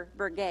better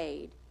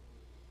brigade?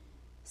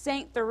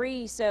 Saint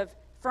Therese of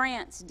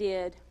France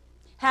did.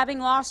 Having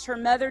lost her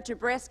mother to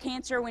breast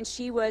cancer when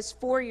she was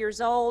 4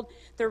 years old,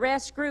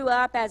 Therese grew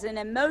up as an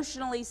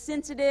emotionally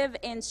sensitive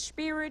and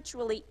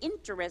spiritually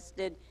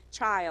interested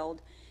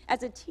child.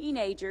 As a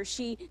teenager,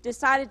 she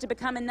decided to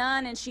become a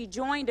nun, and she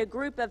joined a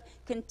group of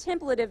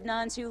contemplative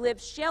nuns who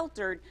lived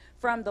sheltered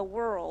from the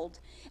world.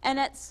 And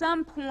at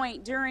some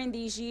point during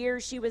these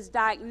years, she was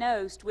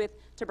diagnosed with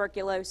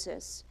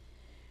tuberculosis.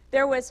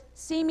 There was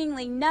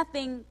seemingly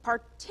nothing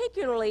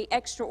particularly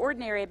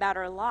extraordinary about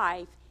her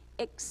life,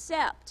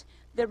 except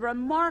the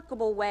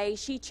remarkable way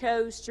she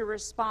chose to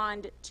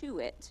respond to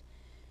it.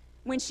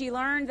 When she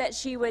learned that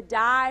she would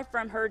die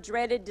from her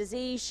dreaded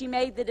disease, she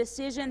made the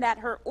decision that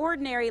her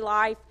ordinary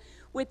life,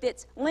 with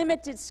its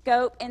limited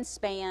scope and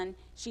span,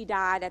 she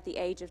died at the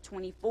age of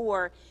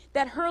 24,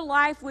 that her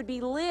life would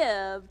be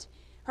lived,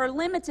 her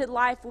limited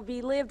life would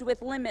be lived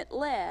with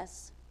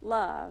limitless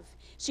love.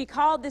 She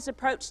called this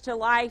approach to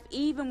life,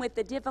 even with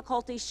the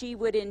difficulties she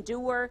would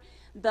endure,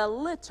 the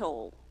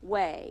little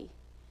way.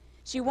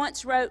 She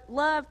once wrote,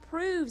 "Love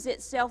proves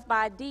itself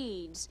by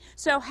deeds.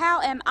 So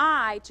how am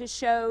I to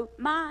show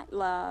my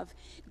love?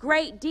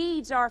 Great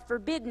deeds are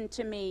forbidden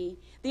to me.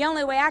 The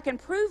only way I can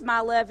prove my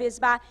love is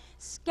by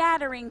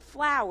scattering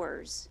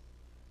flowers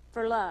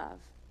for love."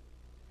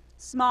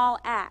 Small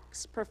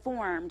acts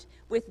performed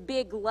with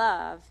big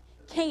love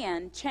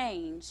can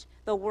change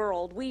the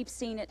world. We've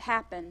seen it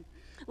happen.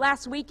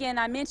 Last weekend,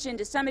 I mentioned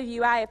to some of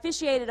you, I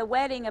officiated a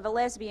wedding of a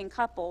lesbian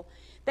couple.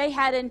 They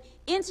had an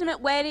intimate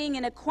wedding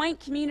in a quaint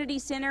community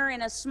center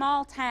in a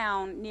small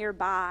town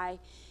nearby.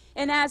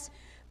 And as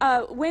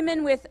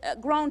women with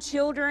grown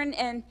children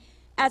and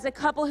as a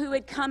couple who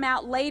had come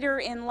out later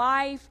in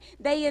life,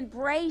 they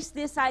embraced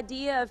this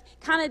idea of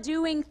kind of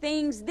doing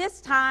things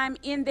this time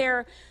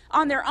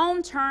on their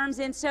own terms,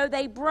 and so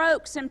they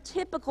broke some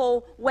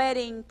typical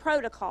wedding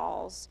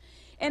protocols.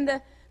 And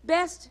the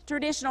best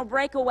traditional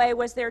breakaway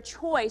was their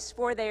choice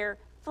for their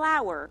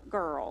flower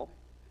girl.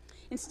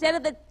 Instead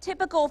of the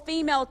typical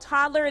female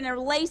toddler in a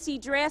lacy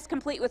dress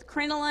complete with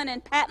crinoline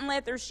and patent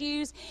leather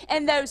shoes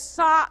and those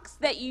socks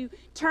that you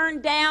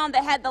turned down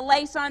that had the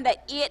lace on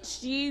that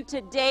itched you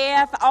to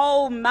death,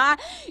 oh my.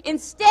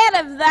 Instead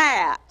of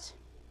that,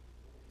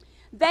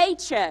 they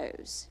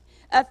chose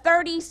a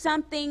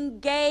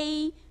 30-something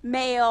gay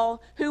male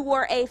who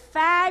wore a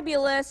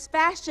fabulous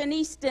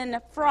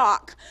fashionista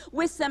frock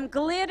with some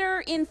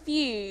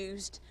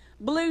glitter-infused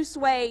blue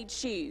suede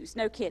shoes.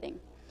 No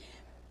kidding.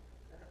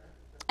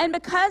 And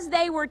because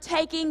they were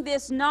taking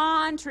this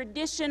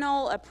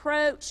non-traditional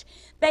approach,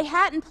 they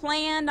hadn't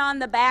planned on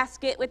the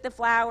basket with the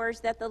flowers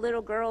that the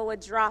little girl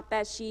would drop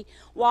as she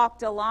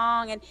walked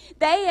along. And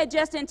they had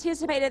just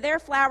anticipated their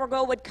flower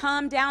girl would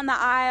come down the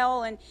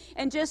aisle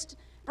and just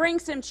bring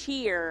some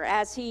cheer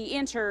as he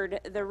entered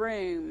the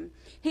room.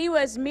 He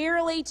was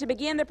merely to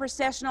begin the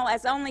processional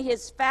as only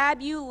his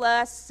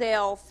fabulous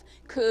self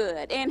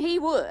could. And he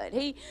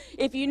would.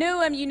 If you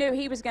knew him, you knew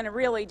he was going to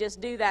really just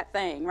do that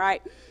thing,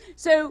 right?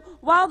 So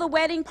while the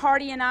wedding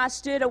party and I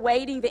stood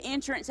awaiting the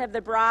entrance of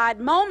the bride,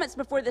 moments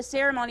before the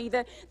ceremony,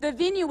 the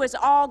venue was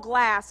all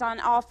glass on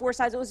all four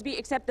sides. It was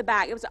except the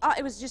back.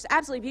 It was just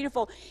absolutely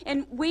beautiful.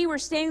 And we were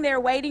standing there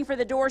waiting for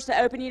the doors to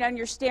open, and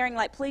you're staring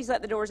like, please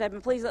let the doors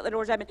open, please let the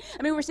doors open.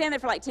 I mean, we're standing there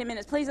for like 10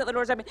 minutes, please let the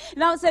doors open.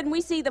 And all of a sudden,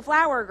 we see the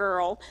flower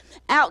girl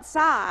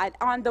outside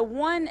on the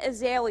one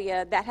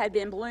azalea that had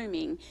been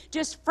blooming,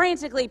 just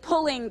frantically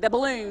pulling the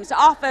blooms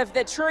off of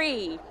the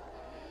tree.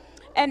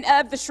 And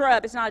of the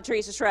shrub. It's not a tree,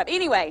 it's a shrub.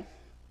 Anyway,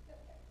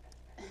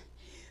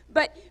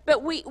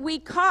 but we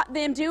caught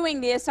them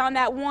doing this on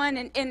that one,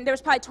 and there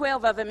was probably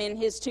 12 of them in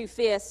his two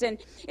fists,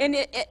 and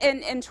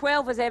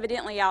 12 was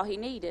evidently all he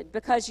needed,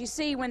 because you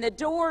see, when the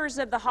doors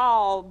of the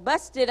hall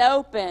busted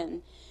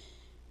open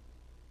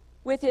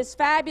with his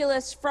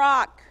fabulous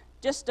frock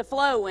just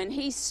a-flowing,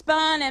 he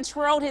spun and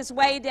twirled his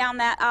way down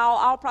that aisle,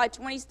 all probably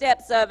 20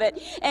 steps of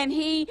it, and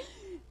he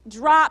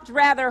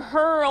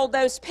hurled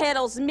those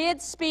petals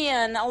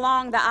mid-spin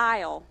along the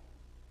aisle.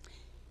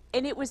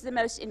 And it was the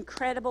most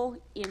incredible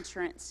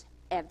entrance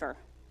ever.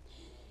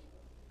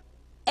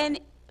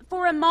 And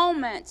for a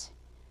moment,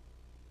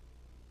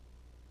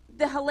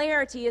 the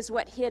hilarity is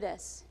what hit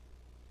us,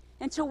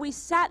 until we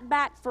sat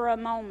back for a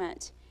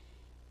moment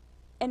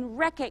and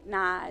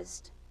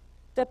recognized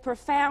the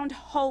profound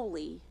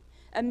holy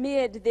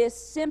amid this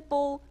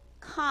simple,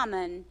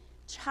 common,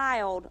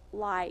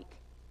 childlike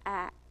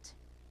act.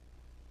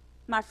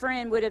 My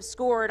friend would have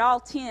scored all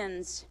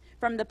 10s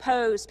from the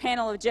Pose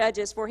panel of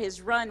judges for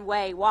his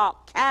runway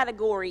walk.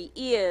 Category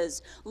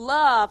is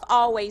love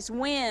always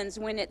wins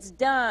when it's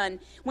done,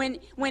 when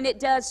it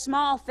does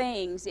small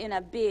things in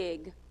a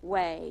big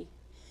way.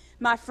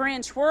 My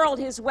friend twirled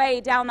his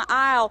way down the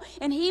aisle,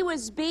 and he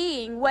was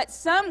being what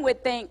some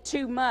would think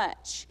too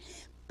much.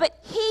 But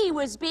he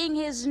was being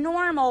his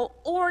normal,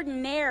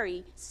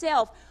 ordinary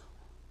self,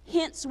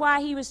 hence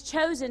why he was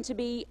chosen to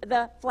be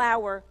the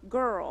flower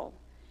girl.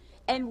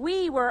 And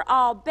we were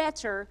all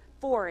better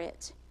for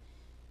it.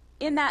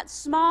 In that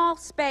small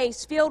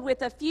space filled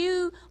with a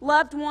few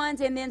loved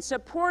ones and then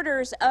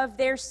supporters of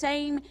their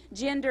same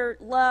gender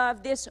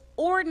love, this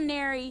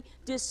ordinary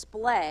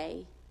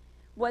display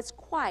was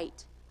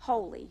quite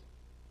holy.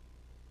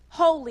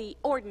 Holy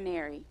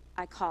ordinary,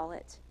 I call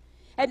it.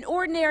 An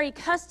ordinary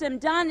custom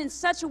done in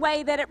such a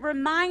way that it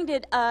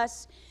reminded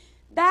us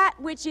that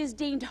which is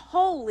deemed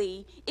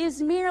holy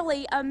is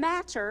merely a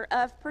matter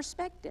of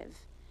perspective.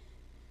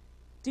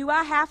 Do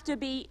I have to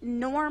be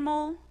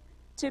normal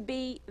to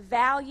be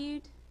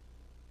valued?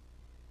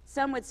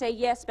 Some would say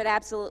yes, but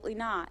absolutely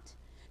not.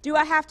 Do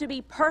I have to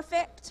be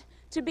perfect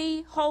to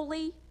be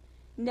holy?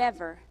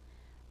 Never.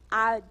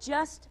 I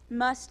just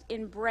must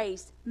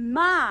embrace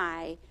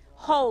my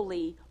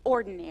holy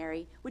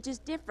ordinary, which is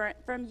different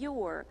from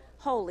your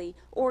holy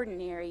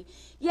ordinary.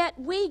 Yet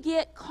we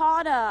get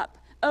caught up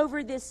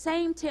over this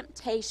same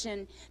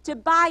temptation to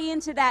buy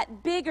into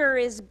that bigger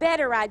is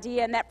better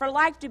idea, and that for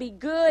life to be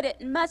good,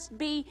 it must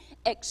be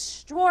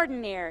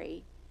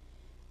extraordinary.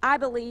 I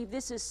believe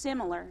this is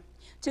similar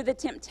to the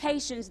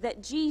temptations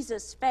that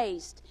Jesus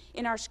faced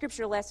in our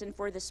scripture lesson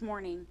for this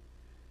morning.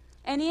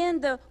 And in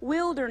the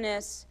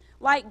wilderness,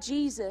 like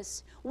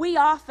Jesus, we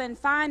often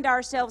find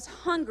ourselves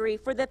hungry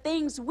for the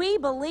things we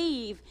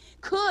believe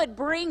could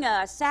bring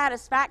us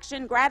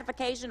satisfaction,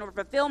 gratification, or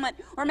fulfillment,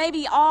 or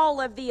maybe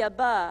all of the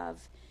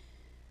above.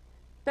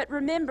 But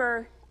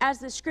remember, as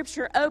the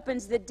scripture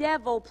opens, the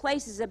devil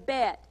places a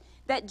bet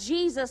that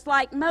Jesus,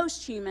 like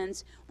most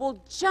humans,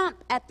 will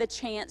jump at the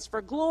chance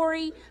for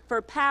glory,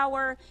 for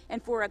power,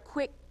 and for a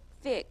quick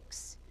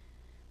fix.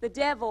 The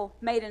devil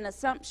made an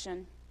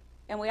assumption,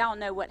 and we all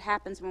know what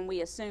happens when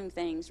we assume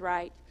things,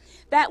 right?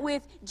 That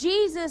with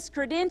Jesus'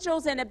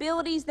 credentials and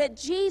abilities, that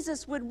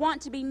Jesus would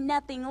want to be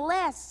nothing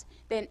less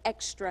than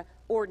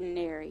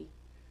extraordinary.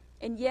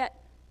 And yet,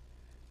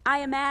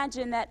 I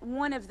imagine that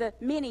one of the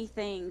many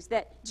things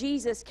that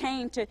Jesus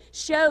came to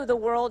show the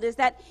world is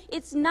that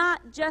it's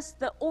not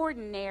just the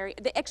ordinary,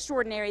 the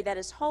extraordinary that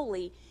is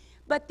holy,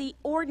 but the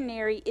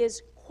ordinary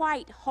is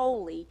quite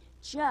holy,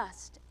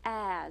 just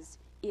as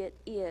it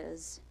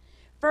is.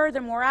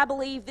 Furthermore, I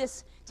believe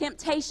this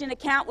temptation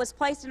account was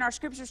placed in our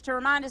scriptures to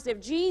remind us if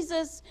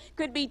Jesus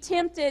could be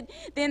tempted,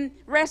 then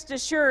rest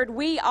assured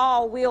we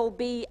all will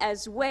be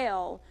as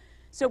well.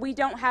 So we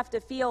don't have to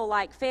feel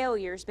like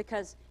failures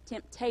because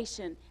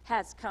temptation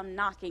has come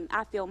knocking.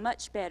 I feel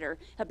much better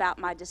about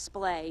my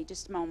display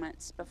just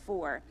moments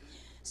before.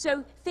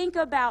 So think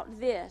about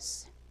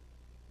this.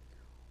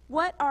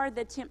 What are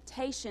the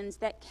temptations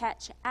that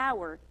catch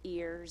our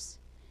ears?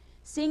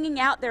 Singing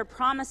out their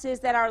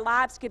promises that our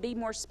lives could be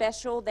more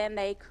special than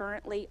they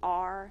currently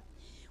are?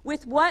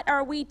 With what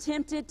are we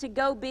tempted to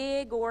go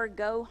big or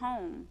go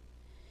home?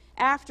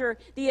 After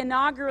the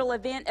inaugural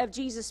event of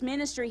Jesus'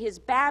 ministry, his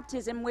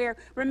baptism, where,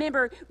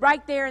 remember,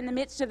 right there in the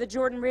midst of the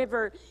Jordan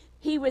River,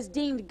 he was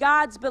deemed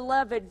God's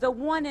beloved, the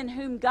one in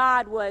whom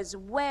God was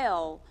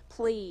well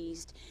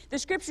pleased. The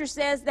scripture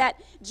says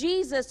that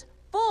Jesus,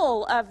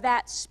 full of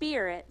that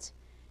Spirit,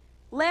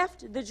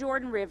 left the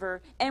Jordan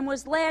River and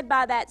was led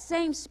by that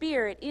same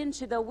Spirit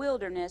into the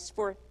wilderness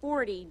for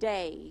 40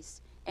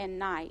 days and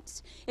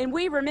nights. And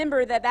we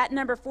remember that that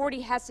number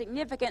 40 has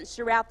significance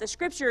throughout the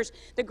scriptures.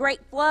 The great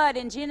flood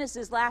in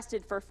Genesis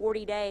lasted for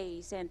 40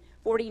 days and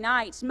 40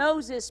 nights.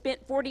 Moses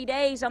spent 40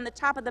 days on the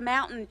top of the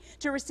mountain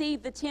to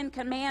receive the 10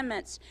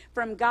 commandments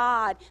from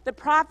God. The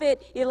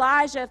prophet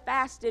Elijah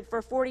fasted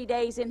for 40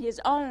 days in his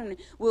own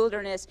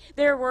wilderness.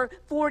 There were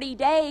 40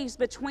 days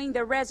between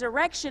the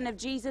resurrection of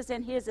Jesus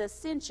and his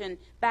ascension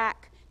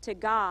back to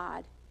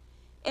God.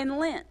 And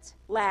Lent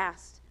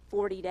lasts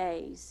 40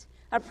 days.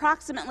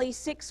 Approximately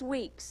 6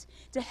 weeks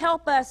to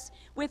help us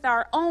with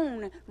our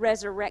own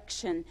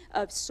resurrection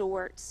of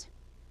sorts.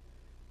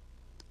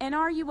 And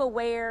are you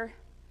aware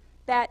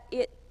that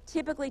it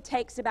typically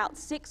takes about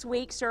 6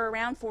 weeks or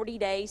around 40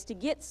 days to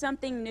get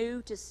something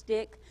new to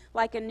stick,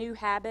 like a new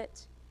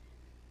habit?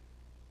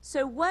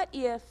 So what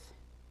if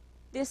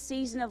this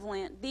season of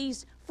Lent,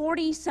 these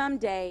 40-some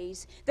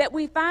days, that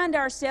we find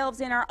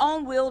ourselves in our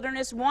own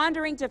wilderness,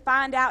 wandering to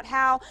find out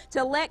how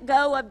to let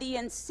go of the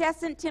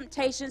incessant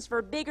temptations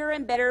for bigger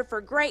and better, for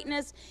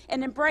greatness,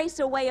 and embrace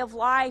a way of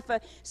life, a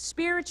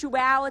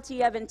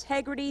spirituality of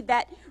integrity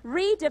that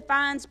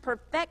redefines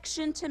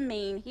perfection to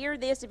mean, hear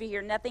this if you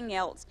hear nothing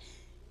else,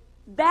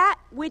 that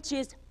which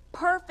is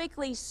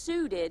perfectly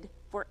suited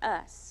for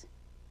us.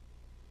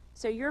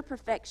 So your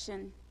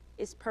perfection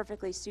is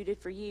perfectly suited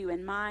for you,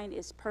 and mine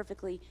is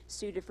perfectly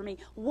suited for me.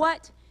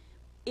 What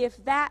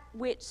if that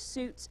which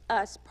suits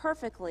us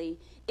perfectly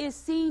is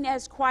seen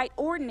as quite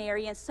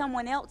ordinary in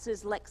someone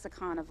else's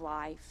lexicon of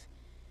life?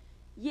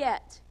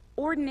 Yet,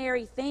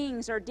 ordinary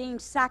things are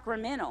deemed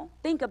sacramental.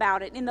 Think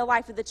about it in the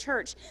life of the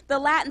church. The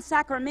Latin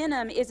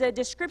sacramentum is a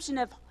description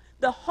of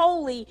the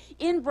holy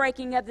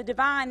inbreaking of the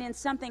divine in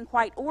something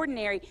quite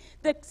ordinary.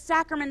 The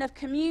sacrament of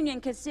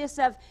communion consists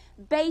of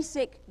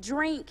basic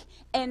drink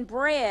and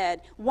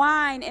bread,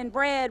 wine and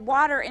bread,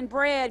 water and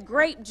bread,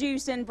 grape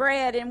juice and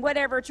bread, and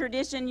whatever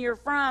tradition you're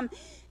from.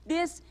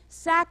 This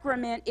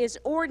sacrament is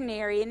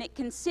ordinary, and it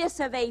consists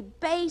of a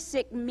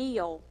basic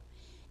meal.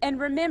 And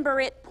remember,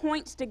 it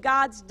points to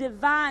God's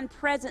divine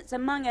presence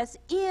among us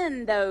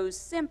in those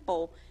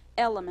simple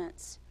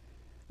elements.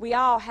 We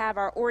all have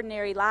our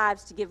ordinary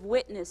lives to give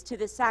witness to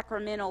the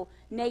sacramental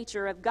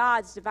nature of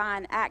God's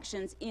divine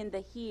actions in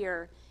the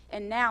here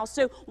and now.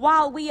 So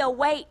while we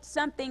await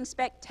something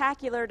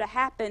spectacular to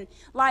happen,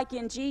 like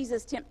in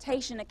Jesus'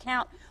 temptation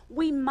account,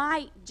 we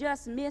might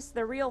just miss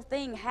the real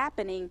thing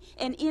happening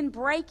and in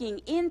breaking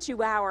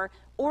into our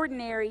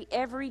ordinary,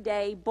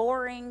 everyday,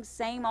 boring,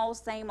 same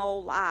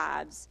old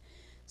lives.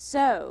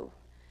 So,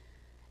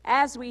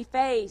 as we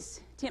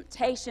face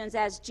temptations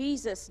as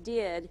Jesus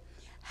did,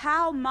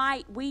 how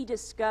might we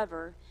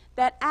discover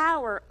that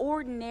our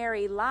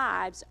ordinary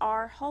lives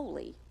are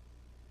holy?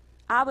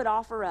 I would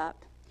offer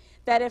up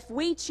that if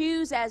we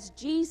choose as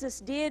Jesus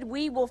did,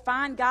 we will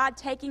find God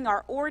taking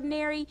our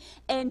ordinary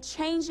and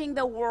changing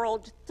the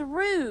world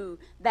through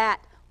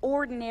that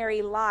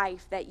ordinary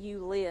life that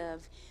you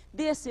live.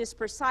 This is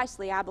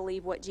precisely, I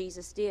believe, what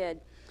Jesus did.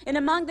 And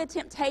among the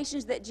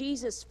temptations that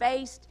Jesus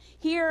faced,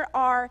 here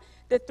are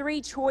the three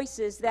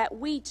choices that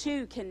we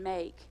too can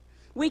make.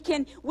 We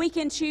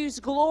can choose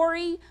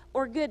glory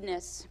or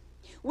goodness.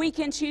 We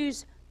can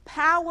choose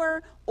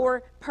power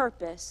or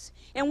purpose.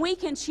 And we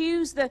can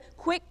choose the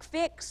quick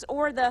fix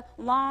or the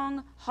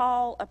long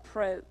haul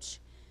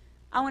approach.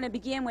 I want to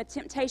begin with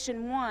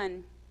temptation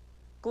 1,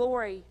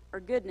 glory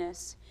or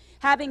goodness.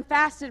 Having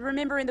fasted,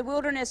 remember, in the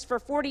wilderness for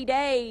 40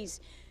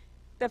 days,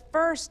 the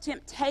first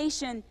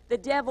temptation the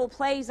devil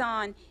plays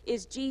on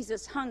is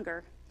Jesus'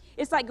 hunger.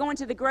 It's like going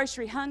to the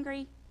grocery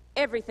hungry.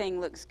 Everything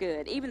looks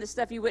good. Even the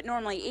stuff you wouldn't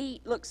normally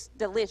eat looks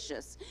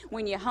delicious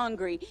when you're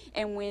hungry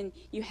and when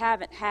you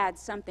haven't had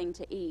something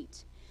to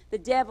eat. The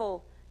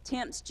devil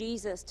tempts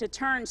Jesus to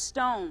turn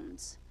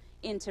stones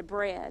into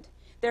bread.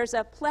 There's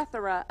a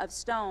plethora of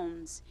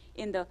stones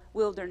in the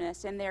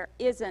wilderness, and there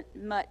isn't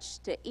much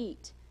to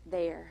eat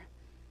there.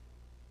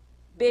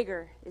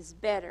 Bigger is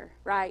better,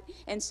 right?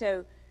 And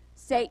so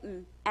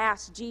Satan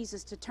asked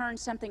Jesus to turn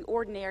something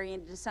ordinary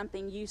into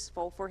something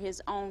useful for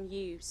his own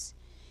use.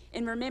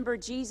 And remember,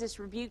 Jesus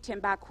rebuked him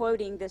by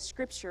quoting the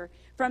scripture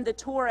from the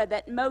Torah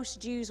that most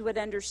Jews would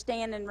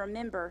understand and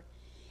remember,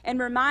 and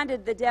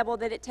reminded the devil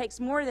that it takes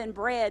more than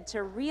bread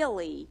to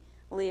really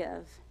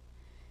live.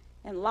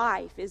 And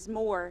life is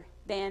more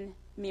than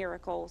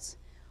miracles.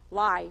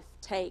 Life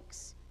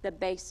takes the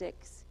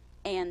basics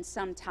and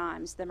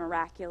sometimes the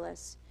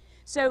miraculous.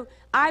 So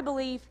I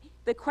believe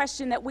the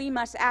question that we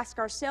must ask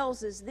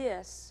ourselves is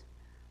this: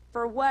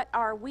 for what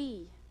are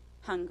we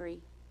hungry?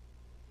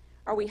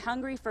 Are we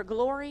hungry for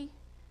glory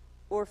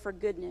or for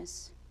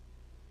goodness?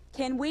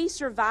 Can we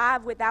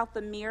survive without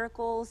the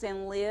miracles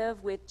and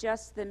live with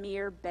just the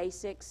mere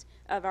basics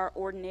of our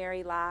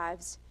ordinary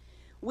lives?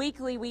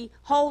 Weekly, we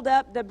hold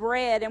up the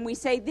bread and we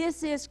say,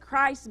 "This is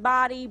Christ's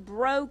body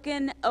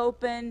broken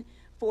open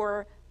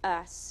for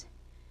us."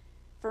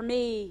 For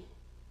me,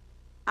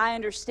 I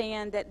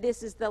understand that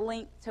this is the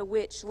length to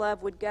which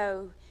love would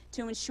go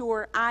to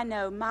ensure I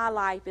know my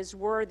life is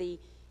worthy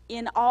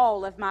in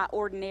all of my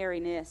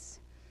ordinariness.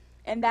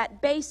 And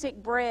that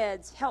basic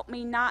breads help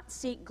me not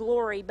seek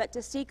glory, but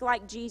to seek,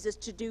 like Jesus,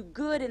 to do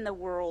good in the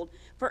world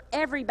for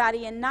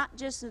everybody and not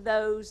just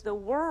those the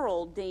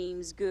world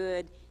deems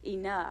good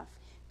enough,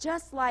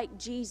 just like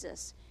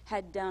Jesus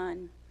had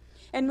done.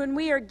 And when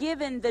we are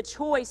given the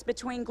choice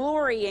between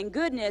glory and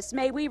goodness,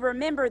 may we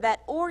remember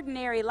that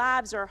ordinary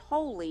lives are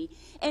holy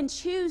and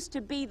choose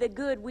to be the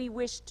good we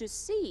wish to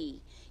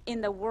see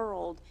in the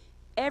world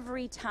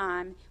every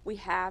time we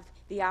have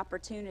the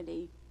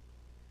opportunity.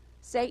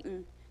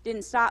 Satan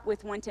didn't stop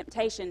with one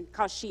temptation,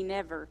 because she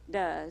never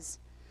does.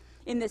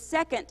 In the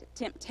second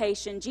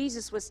temptation,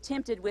 Jesus was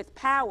tempted with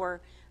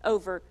power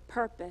over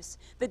purpose.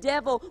 The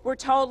devil, we're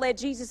told, led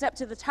Jesus up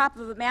to the top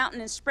of a mountain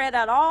and spread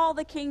out all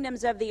the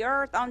kingdoms of the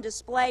earth on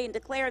display and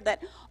declared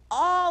that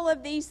all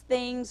of these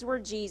things were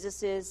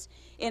Jesus's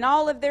in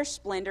all of their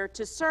splendor,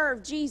 to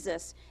serve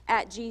Jesus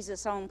at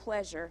Jesus' own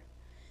pleasure.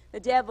 The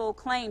devil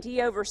claimed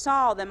he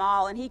oversaw them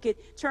all and he could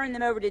turn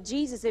them over to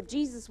Jesus if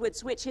Jesus would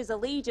switch his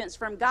allegiance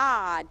from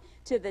God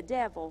to the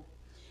devil.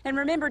 And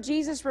remember,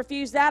 Jesus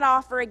refused that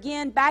offer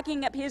again,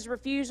 backing up his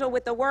refusal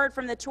with the word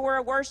from the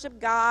Torah: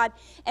 worship God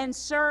and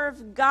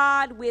serve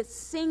God with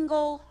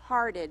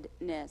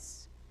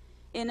single-heartedness.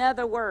 In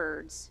other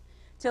words,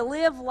 to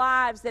live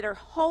lives that are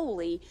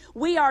holy,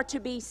 we are to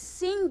be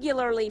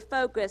singularly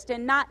focused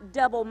and not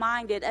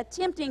double-minded,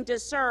 attempting to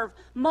serve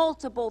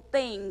multiple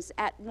things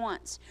at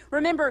once.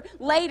 Remember,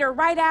 later,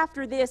 right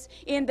after this,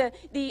 in the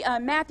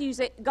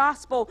Matthew's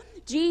Gospel,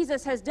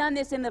 Jesus has done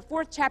this in the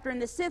 4th chapter. In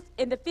the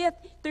 5th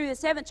through the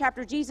 7th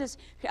chapter, Jesus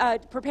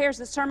prepares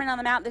the Sermon on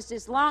the Mount.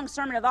 This long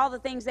sermon of all the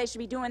things they should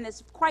be doing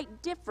that's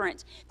quite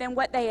different than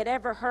what they had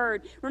ever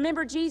heard.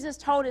 Remember, Jesus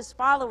told his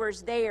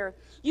followers there,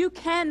 you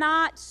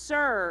cannot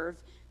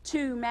serve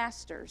two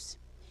masters.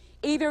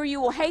 Either you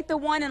will hate the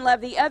one and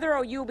love the other,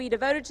 or you will be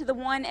devoted to the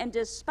one and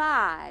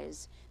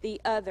despise the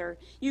other.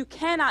 You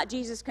cannot,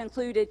 Jesus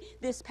concluded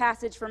this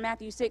passage from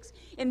Matthew 6.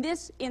 In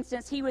this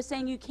instance, he was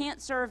saying you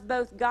can't serve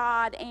both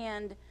God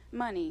and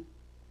money.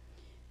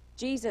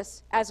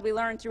 Jesus, as we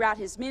learned throughout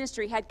his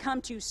ministry, had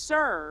come to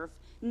serve,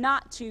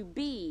 not to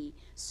be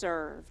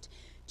served.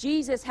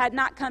 Jesus had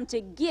not come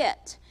to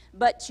get,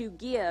 but to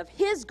give.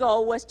 His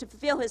goal was to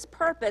fulfill his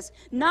purpose,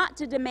 not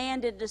to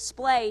demand and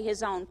display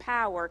his own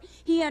power.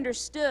 He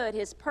understood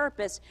his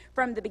purpose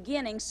from the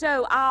beginning.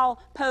 So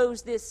I'll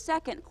pose this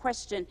second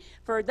question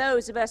for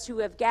those of us who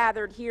have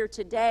gathered here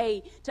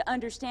today to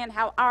understand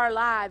how our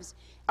lives,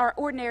 our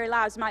ordinary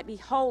lives, might be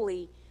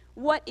holy.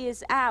 What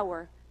is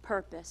our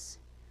purpose?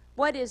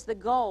 What is the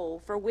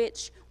goal for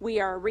which we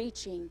are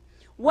reaching?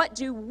 What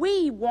do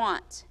we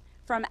want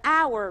from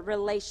our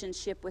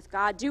relationship with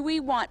God? Do we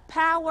want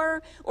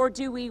power or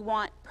do we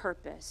want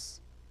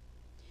purpose?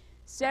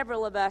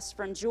 Several of us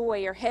from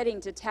Joy are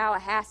heading to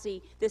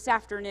Tallahassee this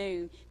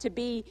afternoon to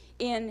be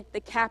in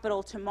the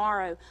Capitol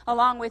tomorrow,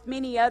 along with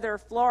many other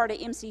Florida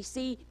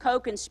MCC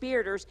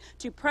co-conspirators,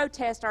 to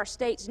protest our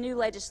state's new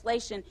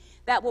legislation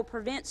that will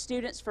prevent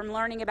students from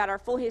learning about our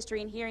full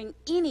history and hearing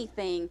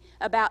anything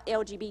about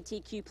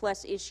LGBTQ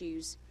plus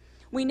issues.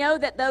 We know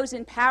that those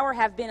in power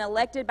have been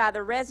elected by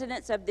the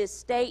residents of this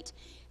state.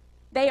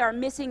 They are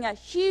missing a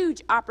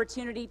huge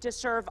opportunity to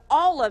serve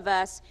all of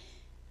us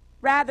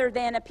rather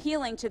than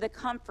appealing to the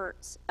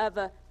comforts of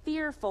a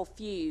fearful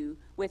few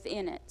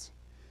within it.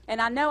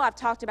 And I know I've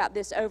talked about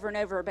this over and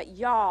over, but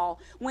y'all,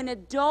 when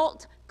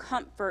adult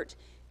comfort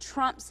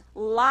trumps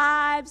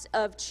lives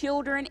of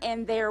children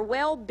and their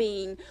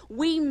well-being,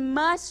 we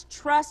must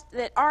trust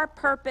that our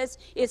purpose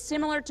is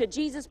similar to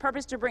Jesus'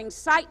 purpose, to bring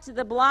sight to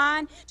the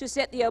blind, to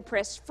set the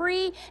oppressed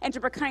free, and to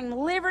proclaim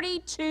liberty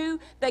to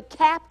the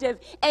captive,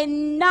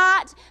 and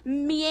not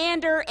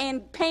meander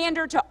and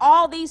pander to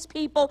all these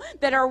people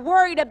that are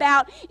worried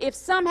about if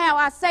somehow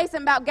I say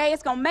something about gay,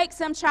 it's going to make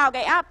some child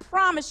gay. I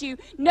promise you,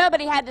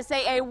 nobody had to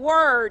say a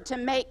word to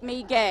make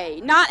me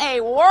gay. Not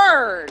a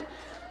word.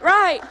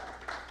 Right?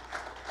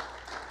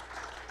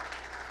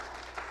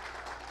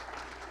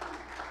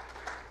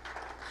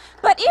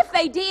 But if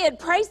they did,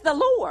 praise the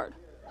Lord.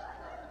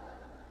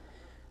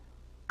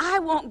 I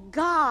want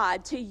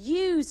God to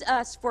use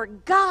us for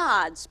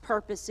God's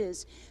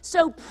purposes.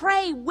 So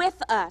pray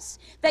with us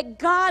that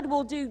God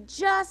will do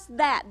just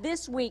that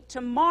this week,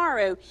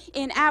 tomorrow,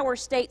 in our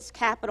state's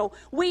capital.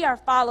 We are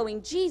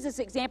following Jesus'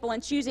 example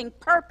and choosing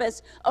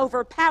purpose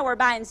over power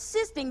by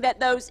insisting that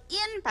those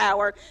in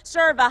power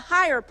serve a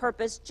higher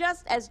purpose,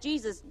 just as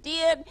Jesus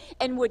did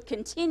and would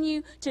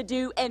continue to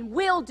do and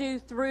will do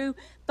through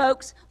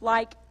folks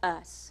like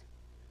us.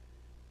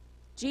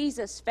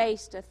 Jesus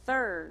faced a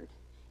third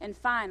and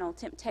final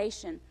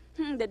temptation.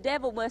 The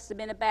devil must have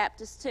been a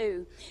Baptist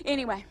too.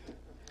 Anyway,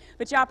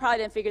 but y'all probably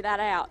didn't figure that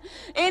out.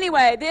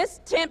 Anyway, this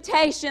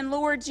temptation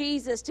lured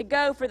Jesus to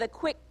go for the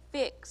quick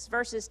fix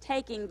versus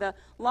taking the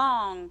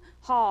long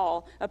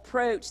haul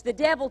approach. The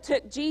devil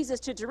took Jesus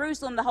to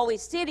Jerusalem, the holy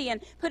city,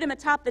 and put him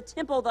atop the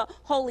temple, the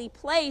holy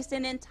place,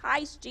 and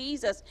enticed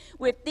Jesus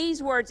with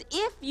these words,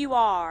 "If you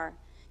are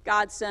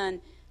God's son,"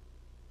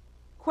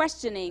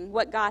 questioning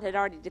what God had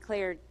already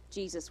declared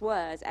Jesus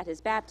was at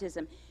his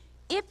baptism.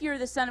 If you're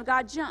the Son of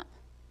God, jump.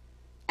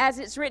 As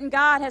it's written,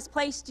 God has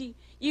placed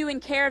you in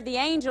care of the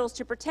angels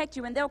to protect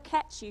you, and they'll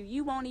catch you.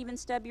 You won't even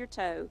stub your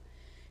toe.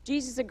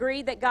 Jesus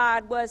agreed that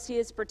God was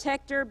his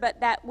protector, but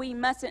that we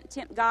mustn't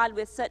tempt God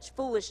with such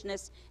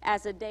foolishness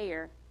as a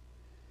dare.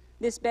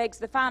 This begs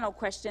the final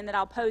question that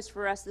I'll pose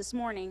for us this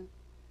morning.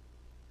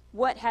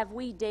 What have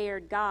we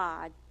dared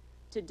God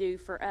to do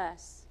for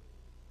us?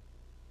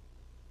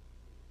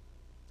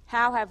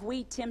 How have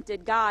we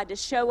tempted God to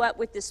show up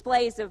with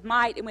displays of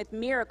might and with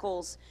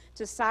miracles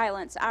to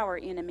silence our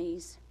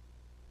enemies?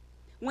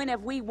 When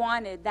have we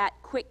wanted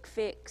that quick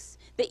fix,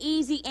 the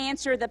easy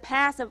answer, the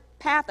path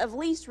of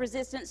least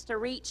resistance to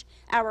reach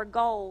our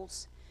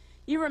goals?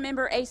 You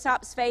remember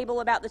Aesop's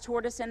fable about the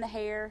tortoise and the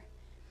hare?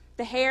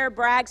 The hare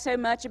bragged so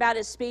much about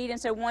his speed, and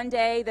so one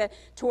day the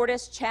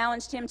tortoise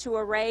challenged him to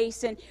a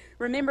race. And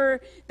remember,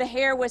 the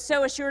hare was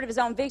so assured of his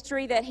own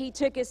victory that he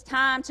took his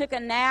time, took a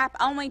nap,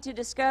 only to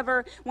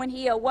discover when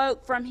he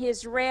awoke from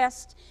his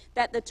rest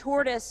that the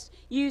tortoise,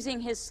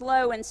 using his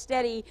slow and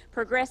steady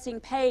progressing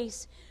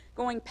pace,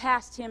 going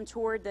past him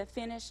toward the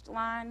finished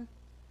line.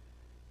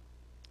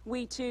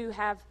 We too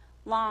have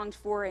longed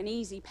for an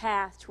easy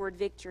path toward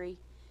victory,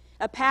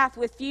 a path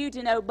with few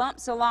to no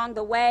bumps along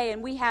the way,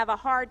 and we have a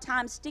hard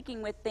time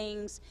sticking with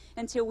things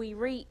until we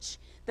reach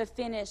the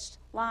finished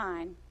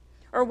line.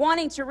 Or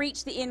wanting to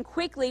reach the end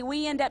quickly,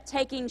 we end up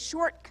taking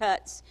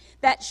shortcuts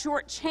that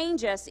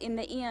shortchange us in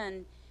the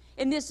end.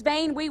 In this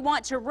vein, we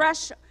want to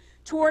rush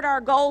toward our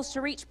goals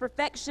to reach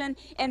perfection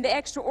and the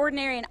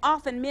extraordinary, and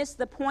often miss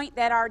the point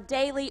that our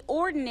daily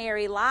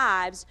ordinary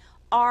lives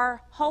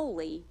are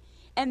holy,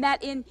 and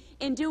that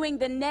in doing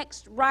the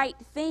next right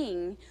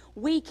thing,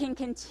 we can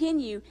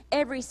continue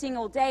every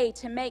single day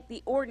to make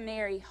the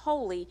ordinary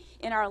holy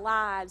in our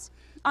lives.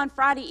 On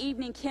Friday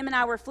evening, Kim and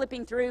I were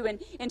flipping through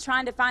and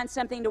trying to find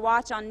something to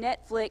watch on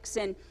Netflix,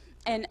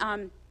 and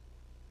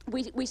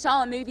we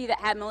saw a movie that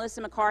had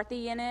Melissa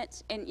McCarthy in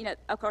it, and, you know,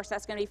 of course,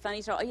 that's going to be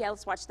funny, so, oh, yeah,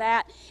 let's watch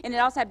that. And it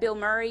also had Bill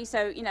Murray,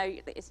 so, you know,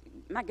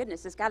 my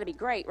goodness, it's got to be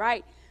great,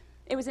 right?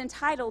 It was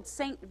entitled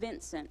St.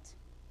 Vincent.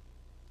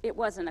 It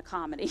wasn't a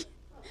comedy.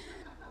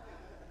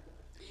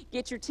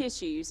 Get your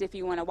tissues if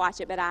you want to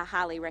watch it, but I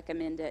highly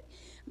recommend it.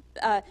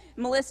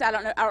 Melissa, I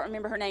don't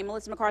remember her name,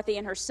 Melissa McCarthy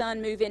and her son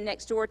move in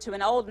next door to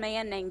an old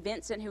man named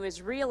Vincent who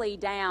is really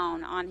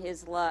down on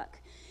his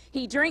luck.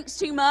 He drinks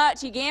too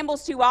much, he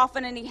gambles too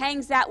often, and he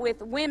hangs out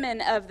with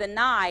women of the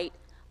night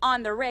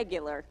on the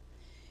regular.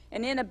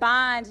 And in a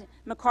bind,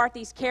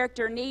 McCarthy's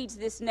character needs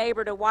this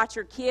neighbor to watch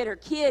her kid. Her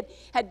kid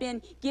had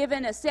been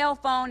given a cell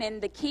phone and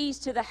the keys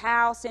to the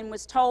house and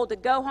was told to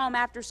go home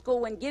after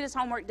school and get his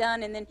homework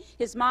done, and then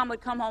his mom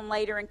would come home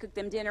later and cook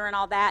them dinner and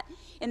all that.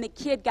 And the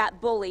kid got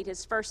bullied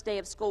his first day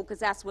of school, because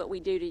that's what we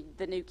do to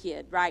the new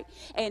kid, right?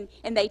 And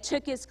they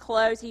took his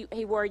clothes.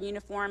 He wore a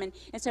uniform, and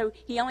so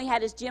he only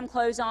had his gym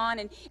clothes on,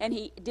 and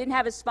he didn't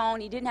have his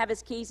phone, he didn't have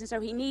his keys, and so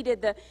he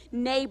needed the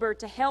neighbor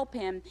to help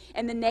him,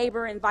 and the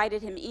neighbor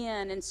invited him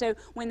in. And so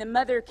when the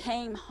mother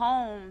came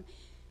home,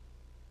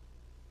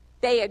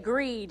 they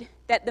agreed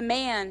that the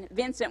man,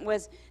 Vincent,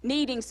 was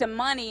needing some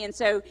money, and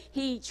so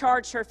he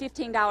charged her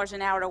 $15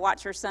 an hour to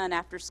watch her son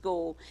after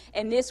school.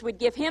 And this would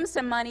give him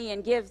some money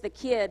and give the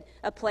kid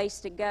a place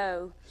to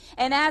go.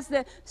 And as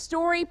the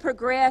story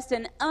progressed,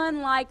 an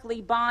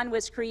unlikely bond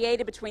was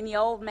created between the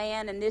old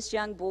man and this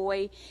young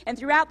boy. And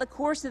throughout the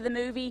course of the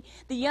movie,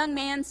 the young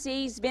man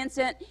sees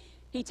Vincent.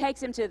 He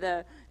takes him to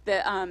the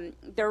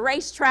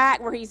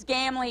racetrack where he's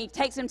gambling. He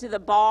takes him to the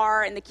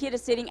bar, and the kid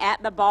is sitting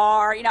at the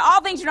bar. You know, all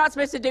things you're not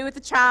supposed to do with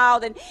a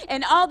child,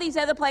 and all these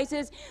other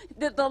places.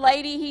 The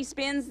lady he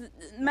spends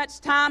much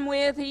time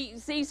with, he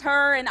sees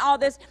her and all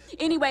this.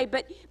 Anyway,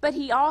 but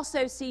he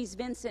also sees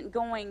Vincent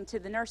going to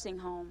the nursing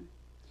home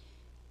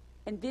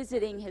and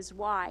visiting his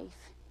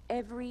wife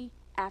every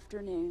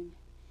afternoon,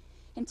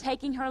 and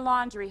taking her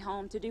laundry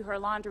home to do her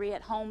laundry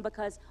at home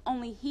because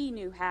only he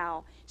knew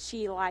how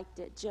she liked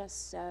it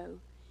just so.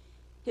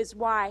 His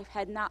wife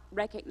had not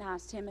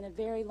recognized him in a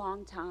very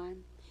long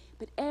time,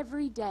 but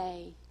every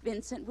day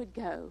Vincent would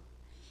go,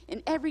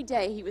 and every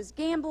day he was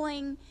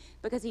gambling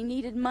because he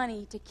needed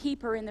money to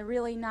keep her in the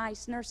really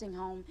nice nursing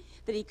home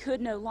that he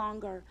could no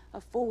longer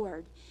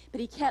afford.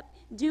 But he kept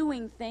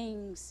doing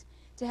things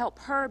to help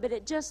her, but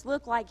it just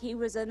looked like he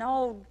was an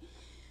old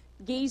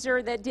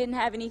geezer that didn't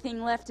have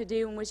anything left to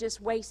do and was just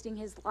wasting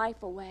his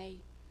life away.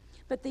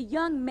 But the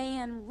young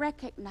man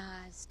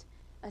recognized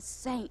a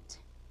saint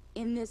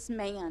in this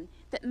man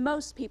that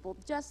most people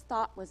just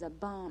thought was a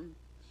bum.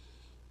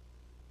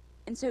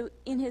 And so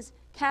in his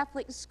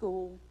Catholic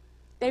school,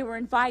 they were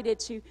invited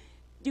to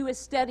do a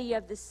study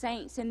of the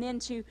saints, and then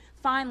to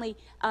finally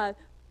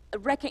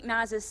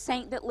recognize a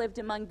saint that lived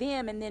among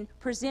them, and then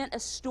present a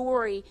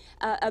story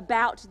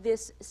about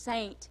this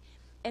saint.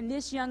 And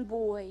this young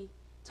boy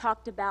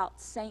talked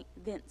about St.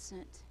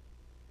 Vincent.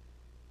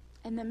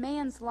 And the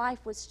man's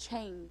life was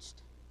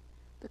changed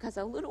because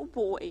a little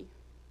boy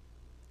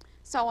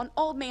saw an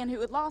old man who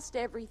had lost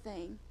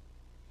everything.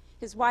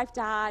 His wife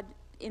died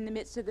in the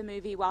midst of the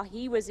movie while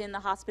he was in the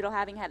hospital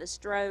having had a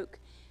stroke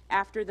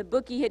after the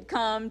bookie had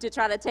come to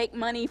try to take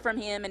money from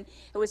him and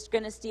it was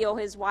going to steal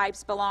his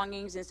wife's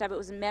belongings and stuff. It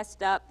was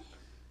messed up.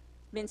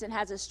 Vincent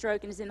has a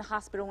stroke and is in the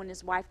hospital when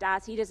his wife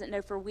dies. He doesn't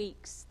know for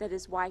weeks that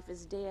his wife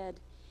is dead.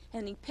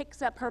 And he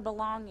picks up her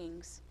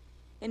belongings,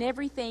 and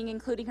everything,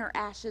 including her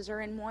ashes, are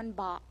in one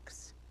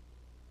box.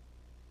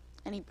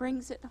 And he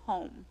brings it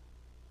home.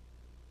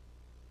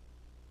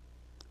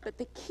 But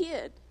the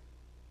kid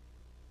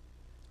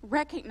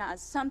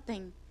recognized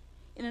something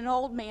in an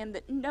old man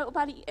that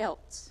nobody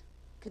else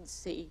could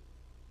see.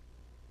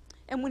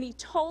 And when he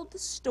told the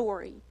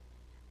story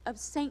of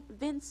St.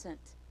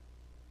 Vincent,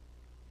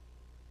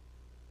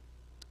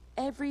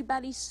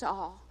 everybody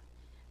saw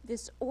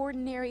this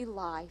ordinary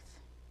life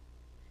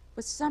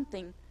was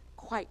something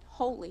quite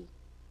holy.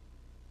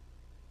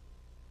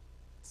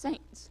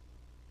 Saints,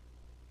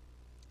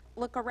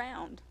 look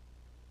around.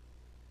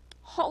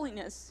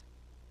 Holiness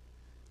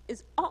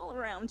is all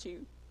around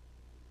you,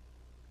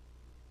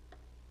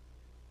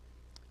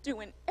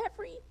 doing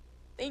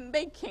everything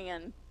they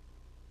can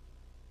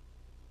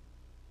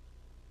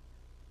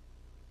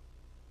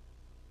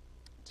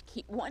to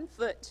keep one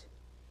foot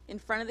in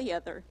front of the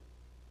other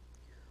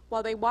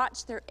while they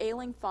watch their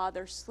ailing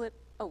father slip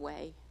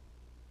away.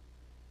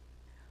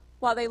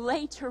 while they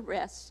lay to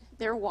rest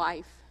their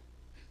wife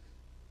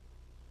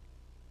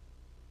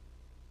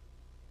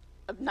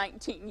of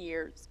 19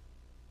 years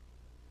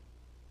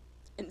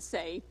and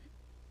say,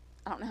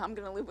 I don't know how I'm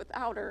going to live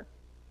without her.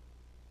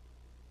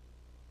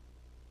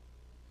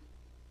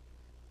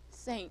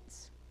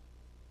 Saints,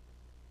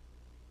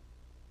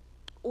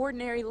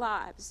 ordinary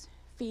lives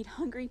feed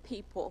hungry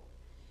people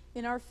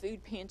in our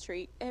food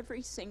pantry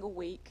every single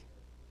week.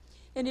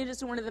 And it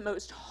is one of the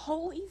most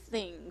holy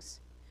things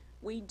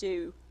we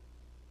do.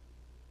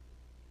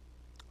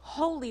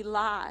 Holy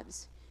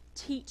lives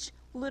teach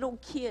little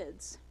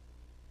kids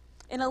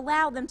and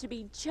allow them to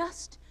be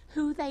just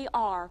who they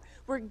are,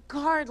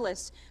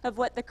 regardless of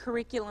what the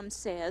curriculum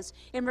says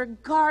and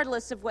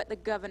regardless of what the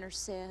governor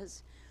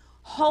says.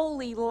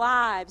 Holy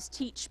lives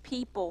teach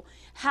people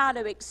how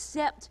to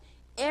accept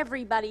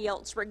everybody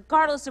else,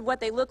 regardless of what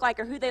they look like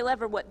or who they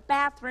love or what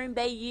bathroom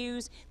they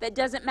use that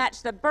doesn't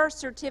match the birth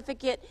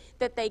certificate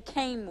that they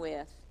came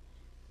with.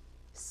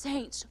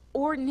 Saints,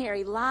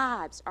 ordinary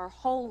lives are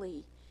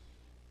holy.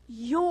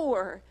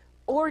 Your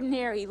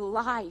ordinary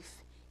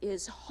life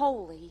is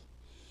holy.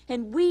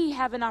 And we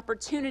have an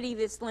opportunity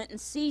this Lenten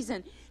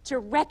season to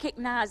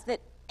recognize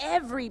that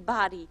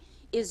everybody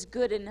is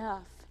good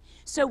enough.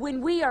 So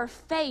when we are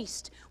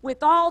faced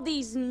with all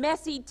these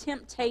messy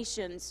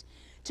temptations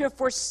to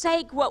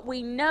forsake what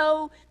we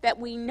know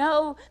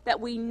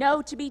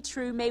to be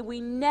true, may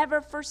we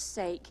never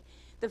forsake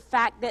the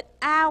fact that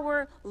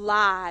our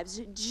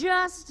lives,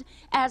 just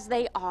as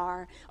they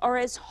are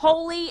as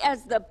holy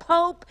as the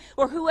Pope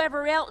or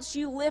whoever else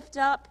you lift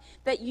up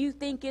that you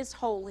think is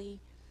holy.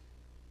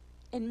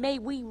 And may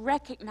we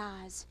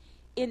recognize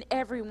in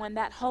everyone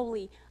that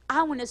holy.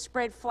 I want to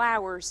spread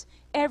flowers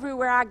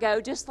everywhere I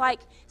go, just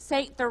like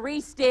St.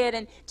 Therese did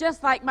and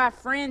just like my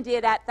friend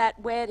did at that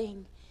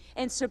wedding,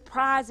 and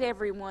surprise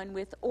everyone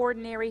with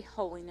ordinary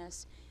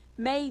holiness.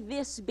 May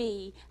this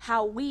be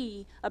how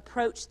we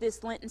approach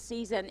this Lenten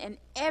season and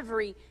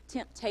every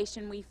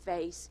temptation we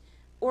face.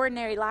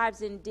 Ordinary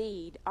lives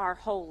indeed are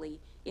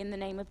holy in the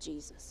name of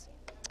Jesus.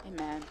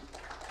 Amen.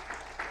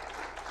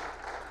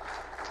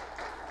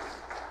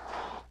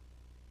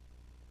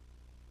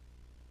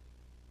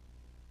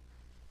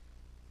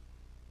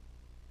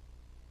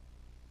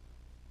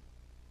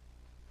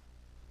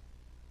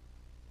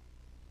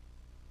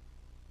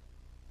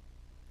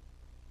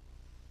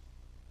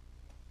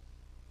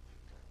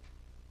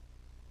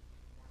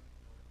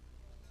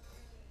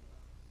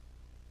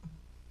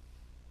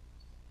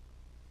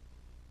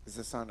 Is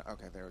this on?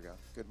 Okay, there we go.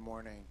 Good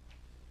morning.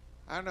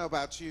 I don't know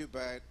about you,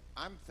 but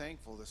I'm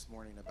thankful this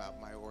morning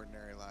about my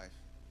ordinary life.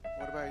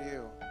 What about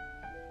you?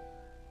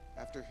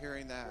 After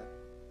hearing that,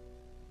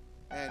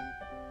 and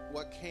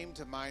what came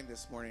to mind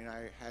this morning,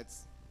 I had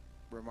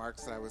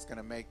remarks that I was going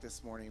to make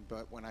this morning,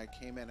 but when I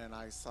came in and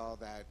I saw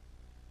that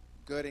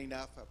good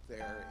enough up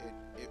there,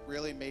 it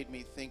really made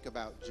me think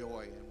about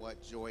joy and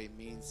what joy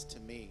means to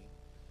me.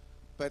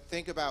 But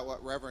think about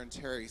what Reverend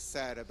Terry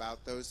said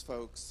about those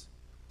folks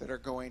that are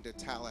going to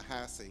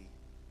Tallahassee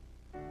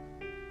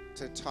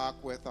to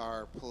talk with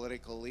our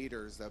political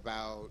leaders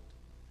about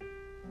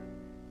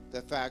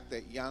the fact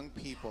that young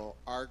people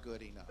are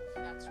good enough.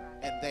 That's right.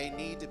 And they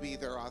need to be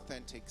their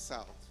authentic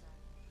self.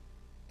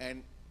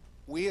 And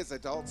we as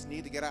adults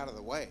need to get out of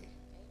the way.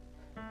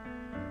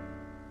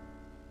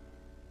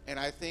 And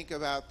I think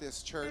about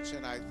this church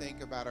and I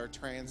think about our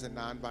trans and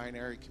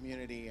non-binary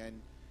community, and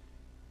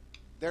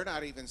they're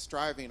not even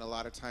striving a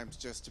lot of times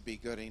just to be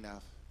good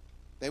enough.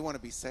 They want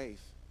to be safe.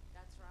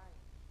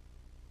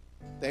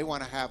 They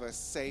want to have a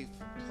safe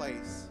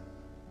place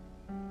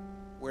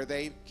where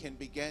they can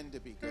begin to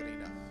be good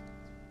enough.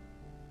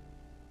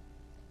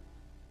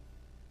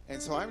 And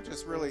so I'm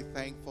just really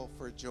thankful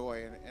for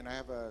joy. And I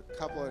have a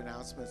couple of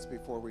announcements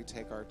before we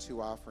take our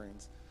two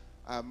offerings.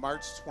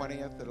 March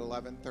 20th at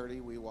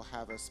 11:30, we will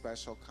have a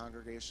special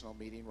congregational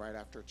meeting right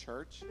after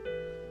church.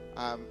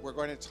 We're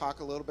going to talk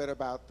a little bit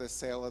about the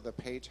sale of the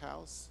Page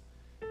House.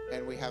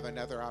 And we have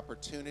another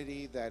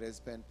opportunity that has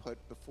been put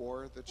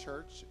before the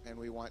church, and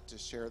we want to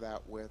share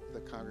that with the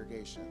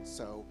congregation.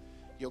 So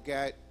you'll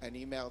get an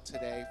email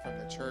today from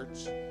the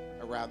church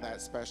around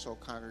that special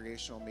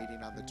congregational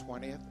meeting on the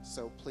 20th.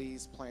 So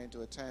please plan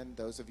to attend.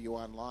 Those of you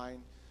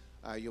online,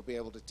 you'll be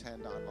able to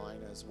attend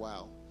online as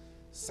well.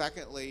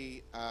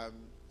 Secondly,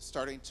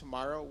 starting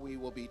tomorrow, we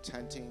will be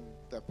tenting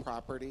the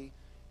property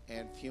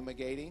and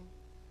fumigating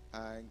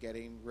and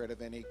getting rid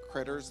of any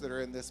critters that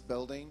are in this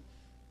building.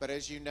 But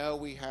as you know,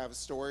 we have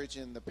storage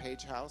in the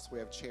Page House. We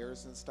have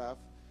chairs and stuff.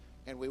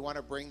 And we want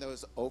to bring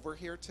those over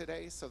here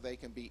today so they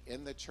can be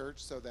in the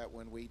church, so that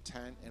when we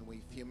tent and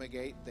we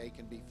fumigate, they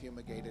can be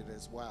fumigated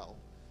as well,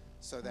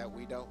 so that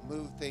we don't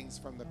move things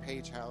from the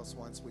Page House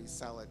once we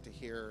sell it to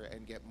here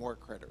and get more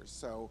critters.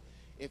 So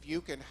if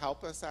you can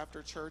help us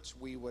after church,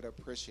 we would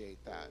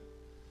appreciate that.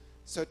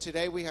 So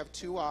today we have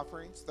two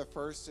offerings. The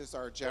first is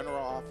our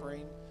general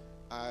offering.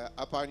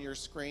 Up on your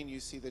screen, you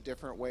see the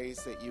different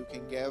ways that you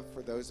can give.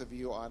 For those of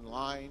you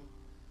online,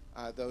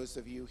 those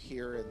of you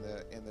here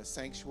in the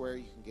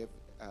sanctuary, you can give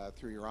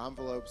through your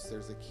envelopes.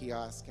 There's a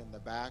kiosk in the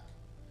back.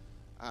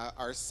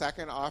 Our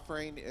second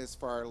offering is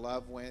for our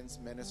Love Wins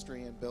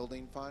Ministry and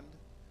Building Fund.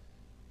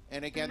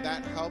 And again,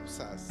 that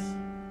helps us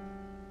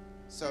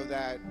so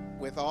that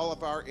with all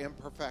of our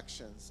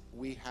imperfections,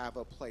 we have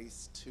a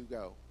place to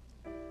go,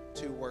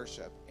 to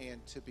worship,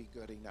 and to be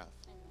good enough.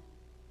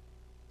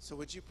 So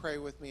would you pray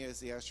with me as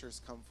the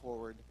ushers come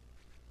forward?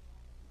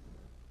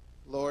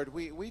 Lord,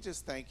 we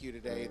just thank you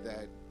today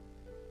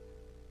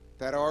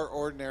that our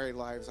ordinary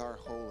lives are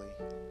holy,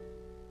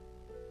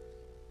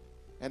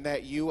 and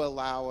that you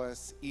allow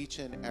us each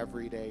and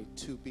every day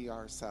to be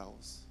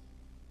ourselves,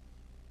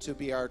 to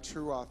be our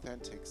true,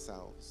 authentic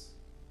selves,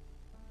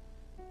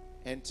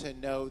 and to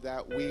know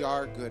that we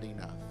are good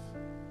enough,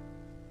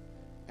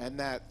 and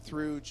that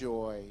through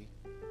joy,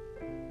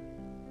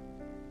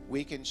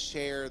 we can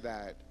share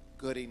that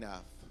good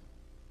enough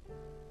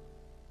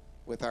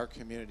with our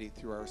community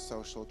through our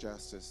social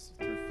justice,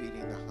 through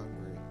feeding the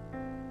hungry.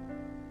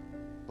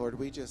 Lord,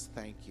 we just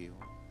thank you.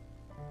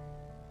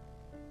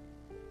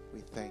 We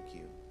thank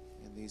you.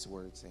 In these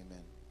words,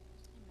 amen.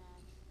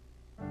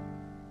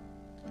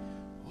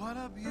 What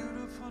a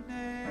beautiful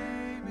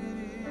name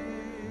it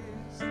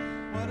is.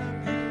 What a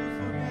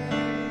beautiful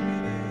name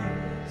it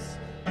is.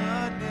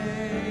 The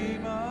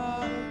name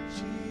of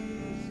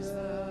Jesus.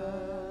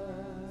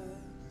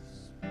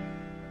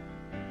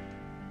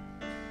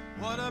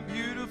 What a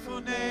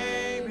beautiful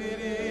name it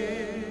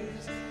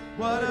is.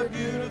 What a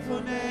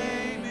beautiful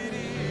name it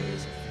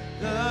is.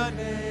 The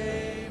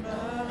name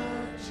of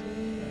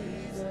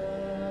Jesus.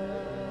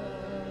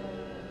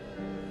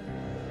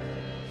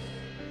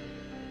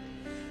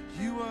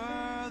 You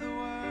are the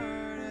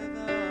Word at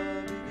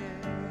the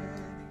beginning,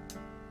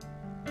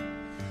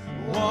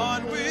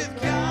 one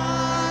with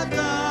God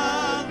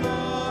the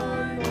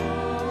Lord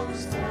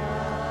Most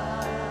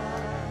High.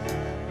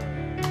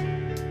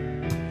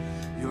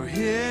 Your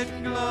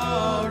hidden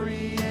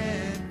glory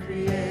in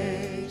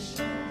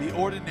creation, the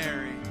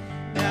ordinary,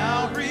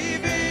 now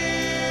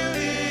revealed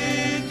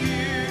in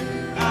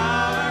you,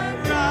 our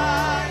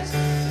Christ.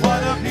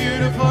 What a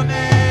beautiful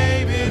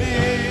name it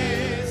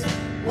is.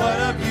 What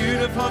a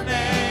beautiful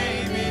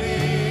name it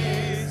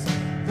is.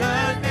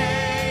 The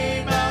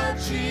name of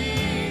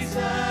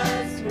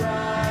Jesus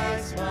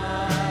Christ,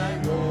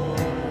 my Lord.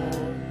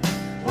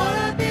 What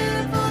a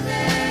beautiful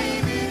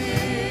name it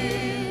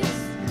is.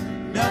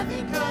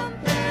 Nothing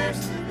compares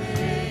to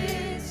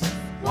this.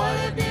 What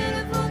a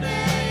beautiful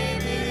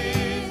name it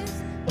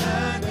is.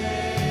 The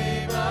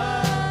name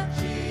of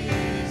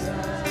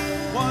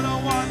Jesus. What a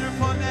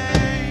wonderful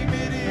name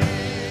it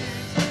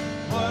is.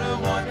 What a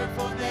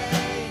wonderful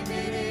name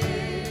it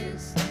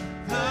is.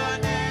 The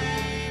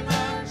name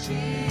of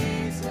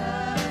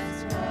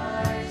Jesus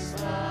Christ,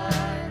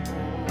 my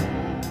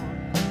Lord.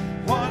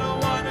 What a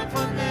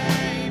wonderful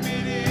name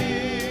it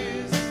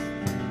is.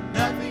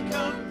 Nothing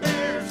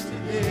compares to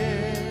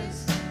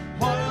this.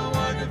 What a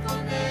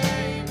wonderful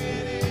name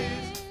it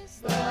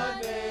is. The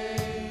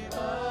name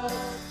of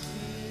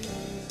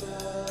Jesus.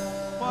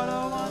 What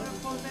a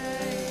wonderful name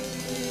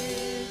it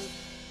is.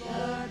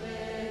 The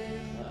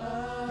name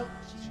of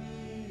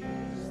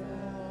Jesus.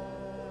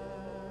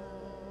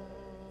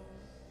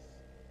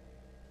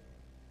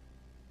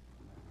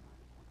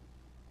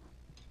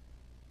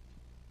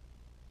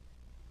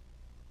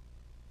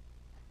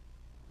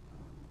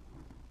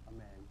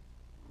 Amen.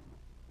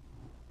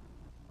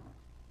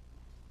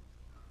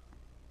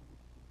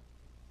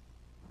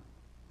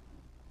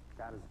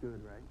 God is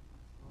good, right?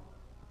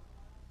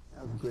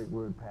 That was a great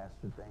word,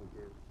 Pastor. Thank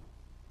you.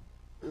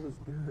 It was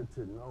good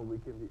to know we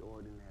can be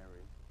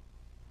ordinary.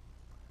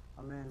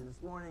 Amen.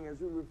 This morning, as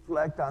we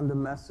reflect on the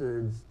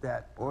message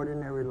that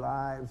ordinary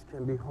lives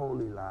can be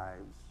holy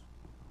lives,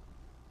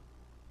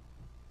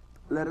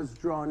 let us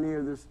draw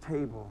near this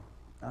table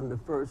on the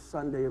first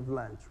Sunday of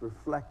Lent,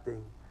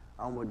 reflecting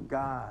on what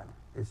God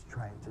is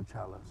trying to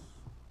tell us.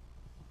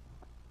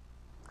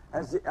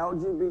 As the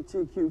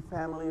LGBTQ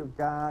family of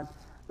God,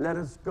 let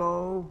us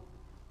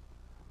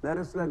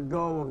let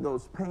go of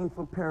those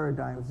painful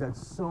paradigms that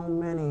so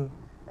many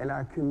in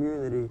our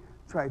community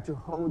try to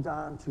hold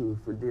on to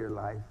for dear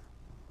life.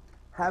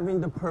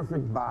 Having the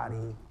perfect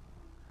body,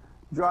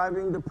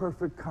 driving the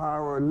perfect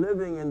car, or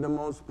living in the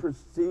most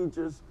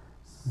prestigious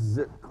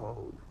zip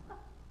code.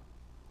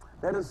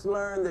 Let us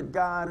learn that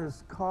God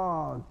has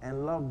called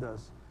and loved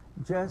us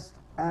just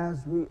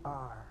as we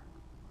are.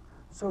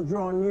 So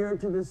draw near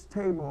to this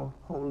table,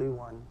 Holy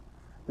One,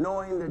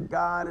 knowing that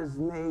God has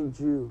made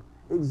you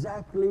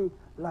exactly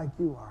like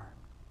you are,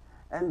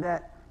 and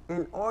that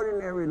in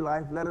ordinary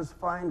life, let us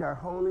find our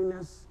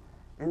holiness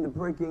in the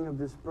breaking of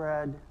this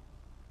bread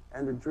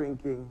and the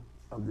drinking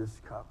of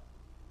this cup.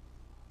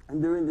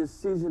 And during this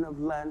season of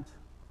Lent,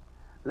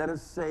 let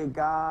us say,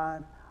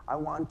 God, I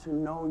want to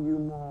know you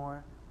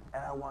more,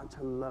 and I want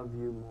to love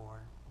you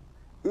more.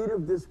 Eat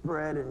of this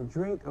bread and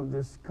drink of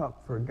this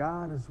cup, for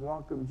God has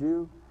welcomed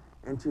you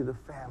into the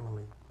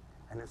family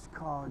and has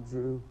called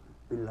you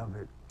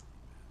beloved.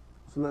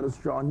 So let us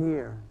draw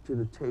near to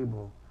the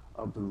table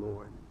of the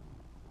Lord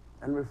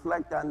and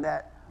reflect on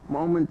that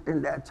moment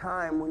in that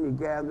time when he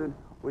gathered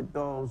with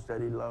those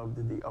that he loved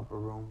in the upper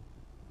room.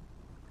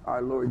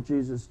 our Lord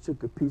Jesus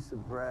took a piece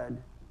of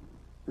bread,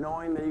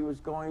 knowing that he was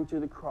going to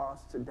the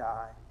cross to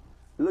die,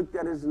 looked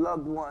at his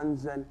loved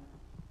ones and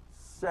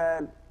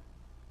said,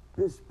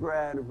 "This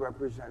bread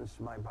represents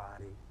my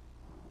body."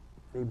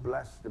 And he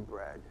blessed the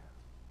bread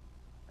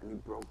and he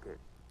broke it.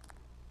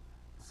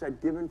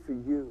 Said, "Given for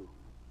you.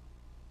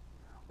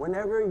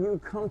 Whenever you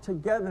come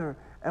together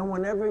and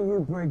whenever you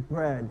break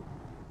bread,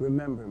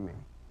 remember me."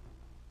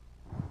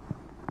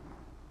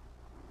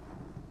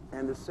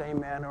 In the same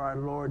manner, our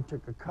Lord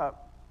took a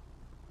cup,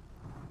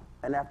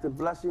 and after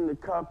blessing the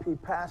cup, he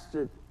passed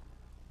it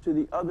to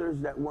the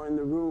others that were in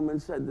the room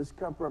and said, "This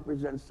cup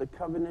represents the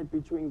covenant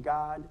between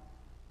God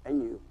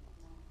and you.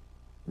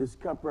 This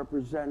cup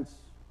represents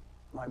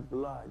my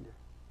blood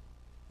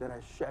that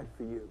I shed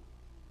for you.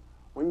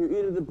 When you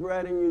eat of the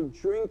bread and you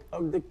drink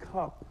of the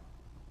cup,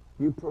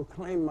 you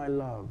proclaim my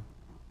love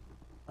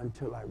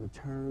until I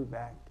return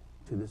back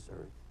to this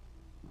earth."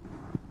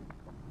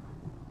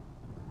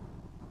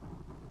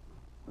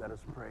 Let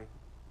us pray.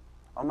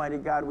 Almighty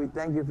God, we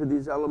thank you for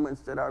these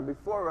elements that are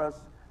before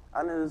us.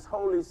 And in this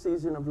holy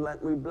season of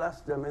Lent, we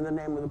bless them in the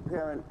name of the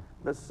Parent,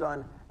 the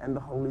Son, and the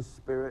Holy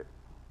Spirit.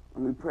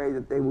 And we pray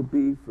that they will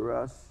be for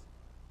us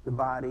the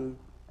body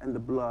and the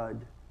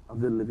blood of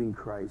the living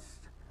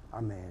Christ.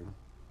 Amen.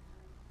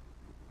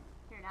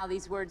 Hear now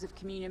these words of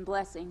communion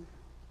blessing.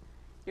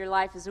 Your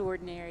life is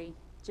ordinary,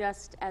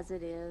 just as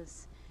it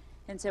is.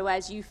 And so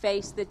as you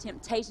face the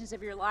temptations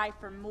of your life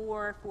for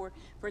more, for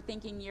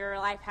thinking your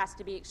life has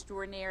to be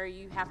extraordinary,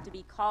 you have to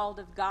be called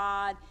of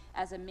God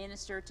as a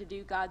minister to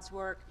do God's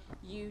work.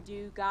 You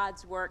do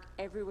God's work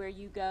everywhere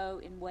you go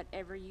and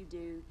whatever you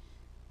do.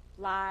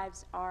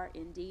 Lives are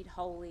indeed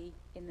holy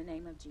in the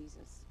name of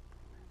Jesus.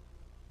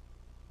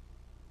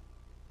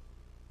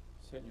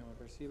 Señor,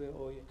 recibe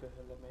hoy estos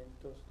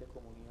elementos de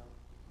comunión.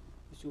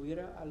 Y si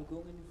hubiera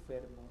algún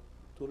enfermo,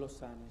 tú lo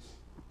sanes.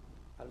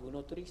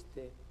 Alguno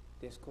triste,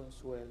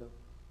 desconsuelo.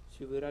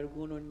 Si hubiera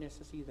alguno en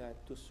necesidad,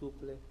 tú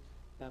suple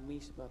la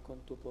misma con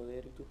tu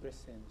poder y tu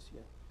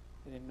presencia.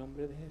 En el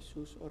nombre de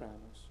Jesús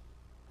oramos.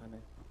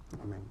 Amén.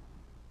 Amen.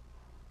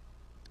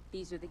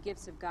 These are the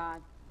gifts of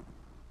God,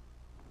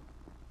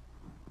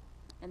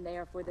 and they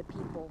are for the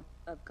people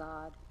of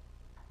God.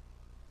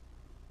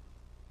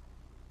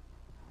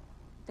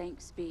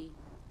 Thanks be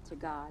to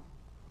God.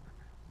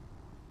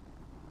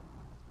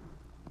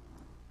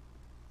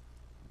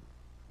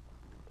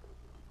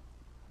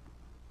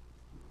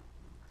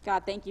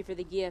 God, thank you for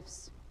the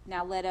gifts.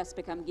 Now let us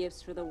become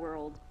gifts for the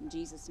world. In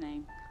Jesus'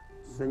 name.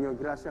 Señor,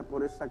 gracias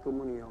por esta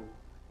comunión.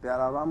 Te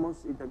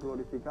alabamos y te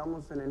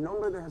glorificamos en el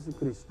nombre de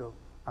Jesucristo.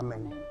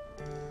 Amén.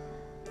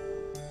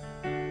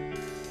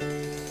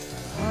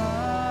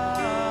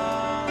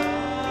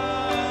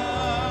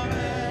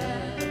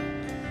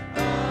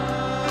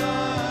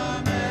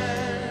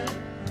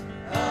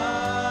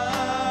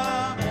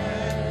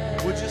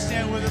 Would you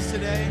stand with us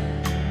today?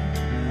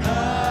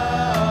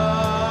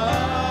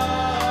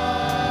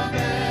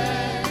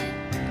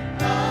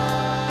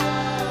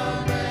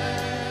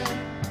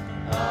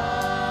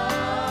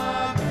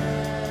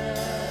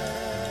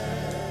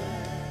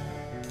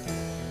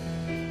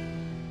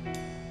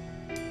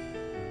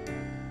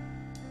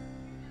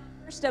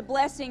 A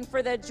blessing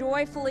for the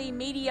joyfully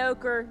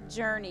mediocre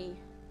journey.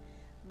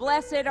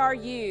 Blessed are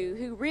you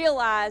who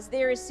realize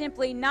there is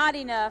simply not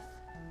enough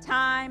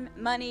time,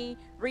 money,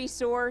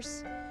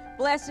 resource.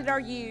 Blessed are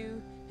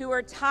you who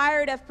are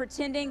tired of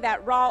pretending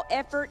that raw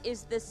effort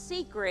is the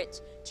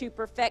secret to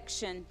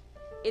perfection.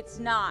 It's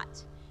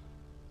not.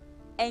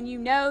 And you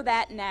know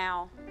that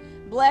now.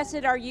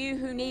 Blessed are you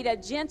who need a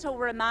gentle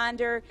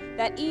reminder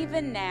that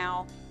even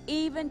now,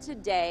 even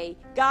today,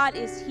 God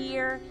is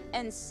here,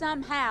 and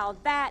somehow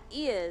that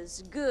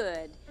is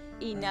good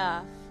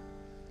enough.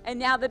 And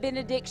now the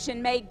benediction.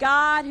 May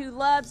God, who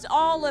loves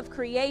all of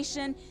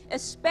creation,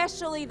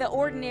 especially the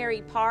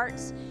ordinary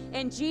parts,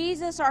 and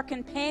Jesus, our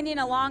companion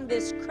along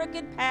this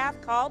crooked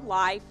path called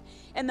life,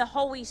 and the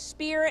Holy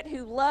Spirit,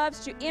 who loves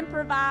to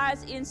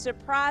improvise in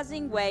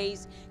surprising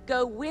ways,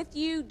 go with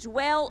you,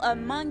 dwell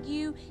among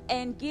you,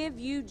 and give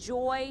you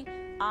joy.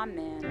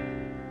 Amen.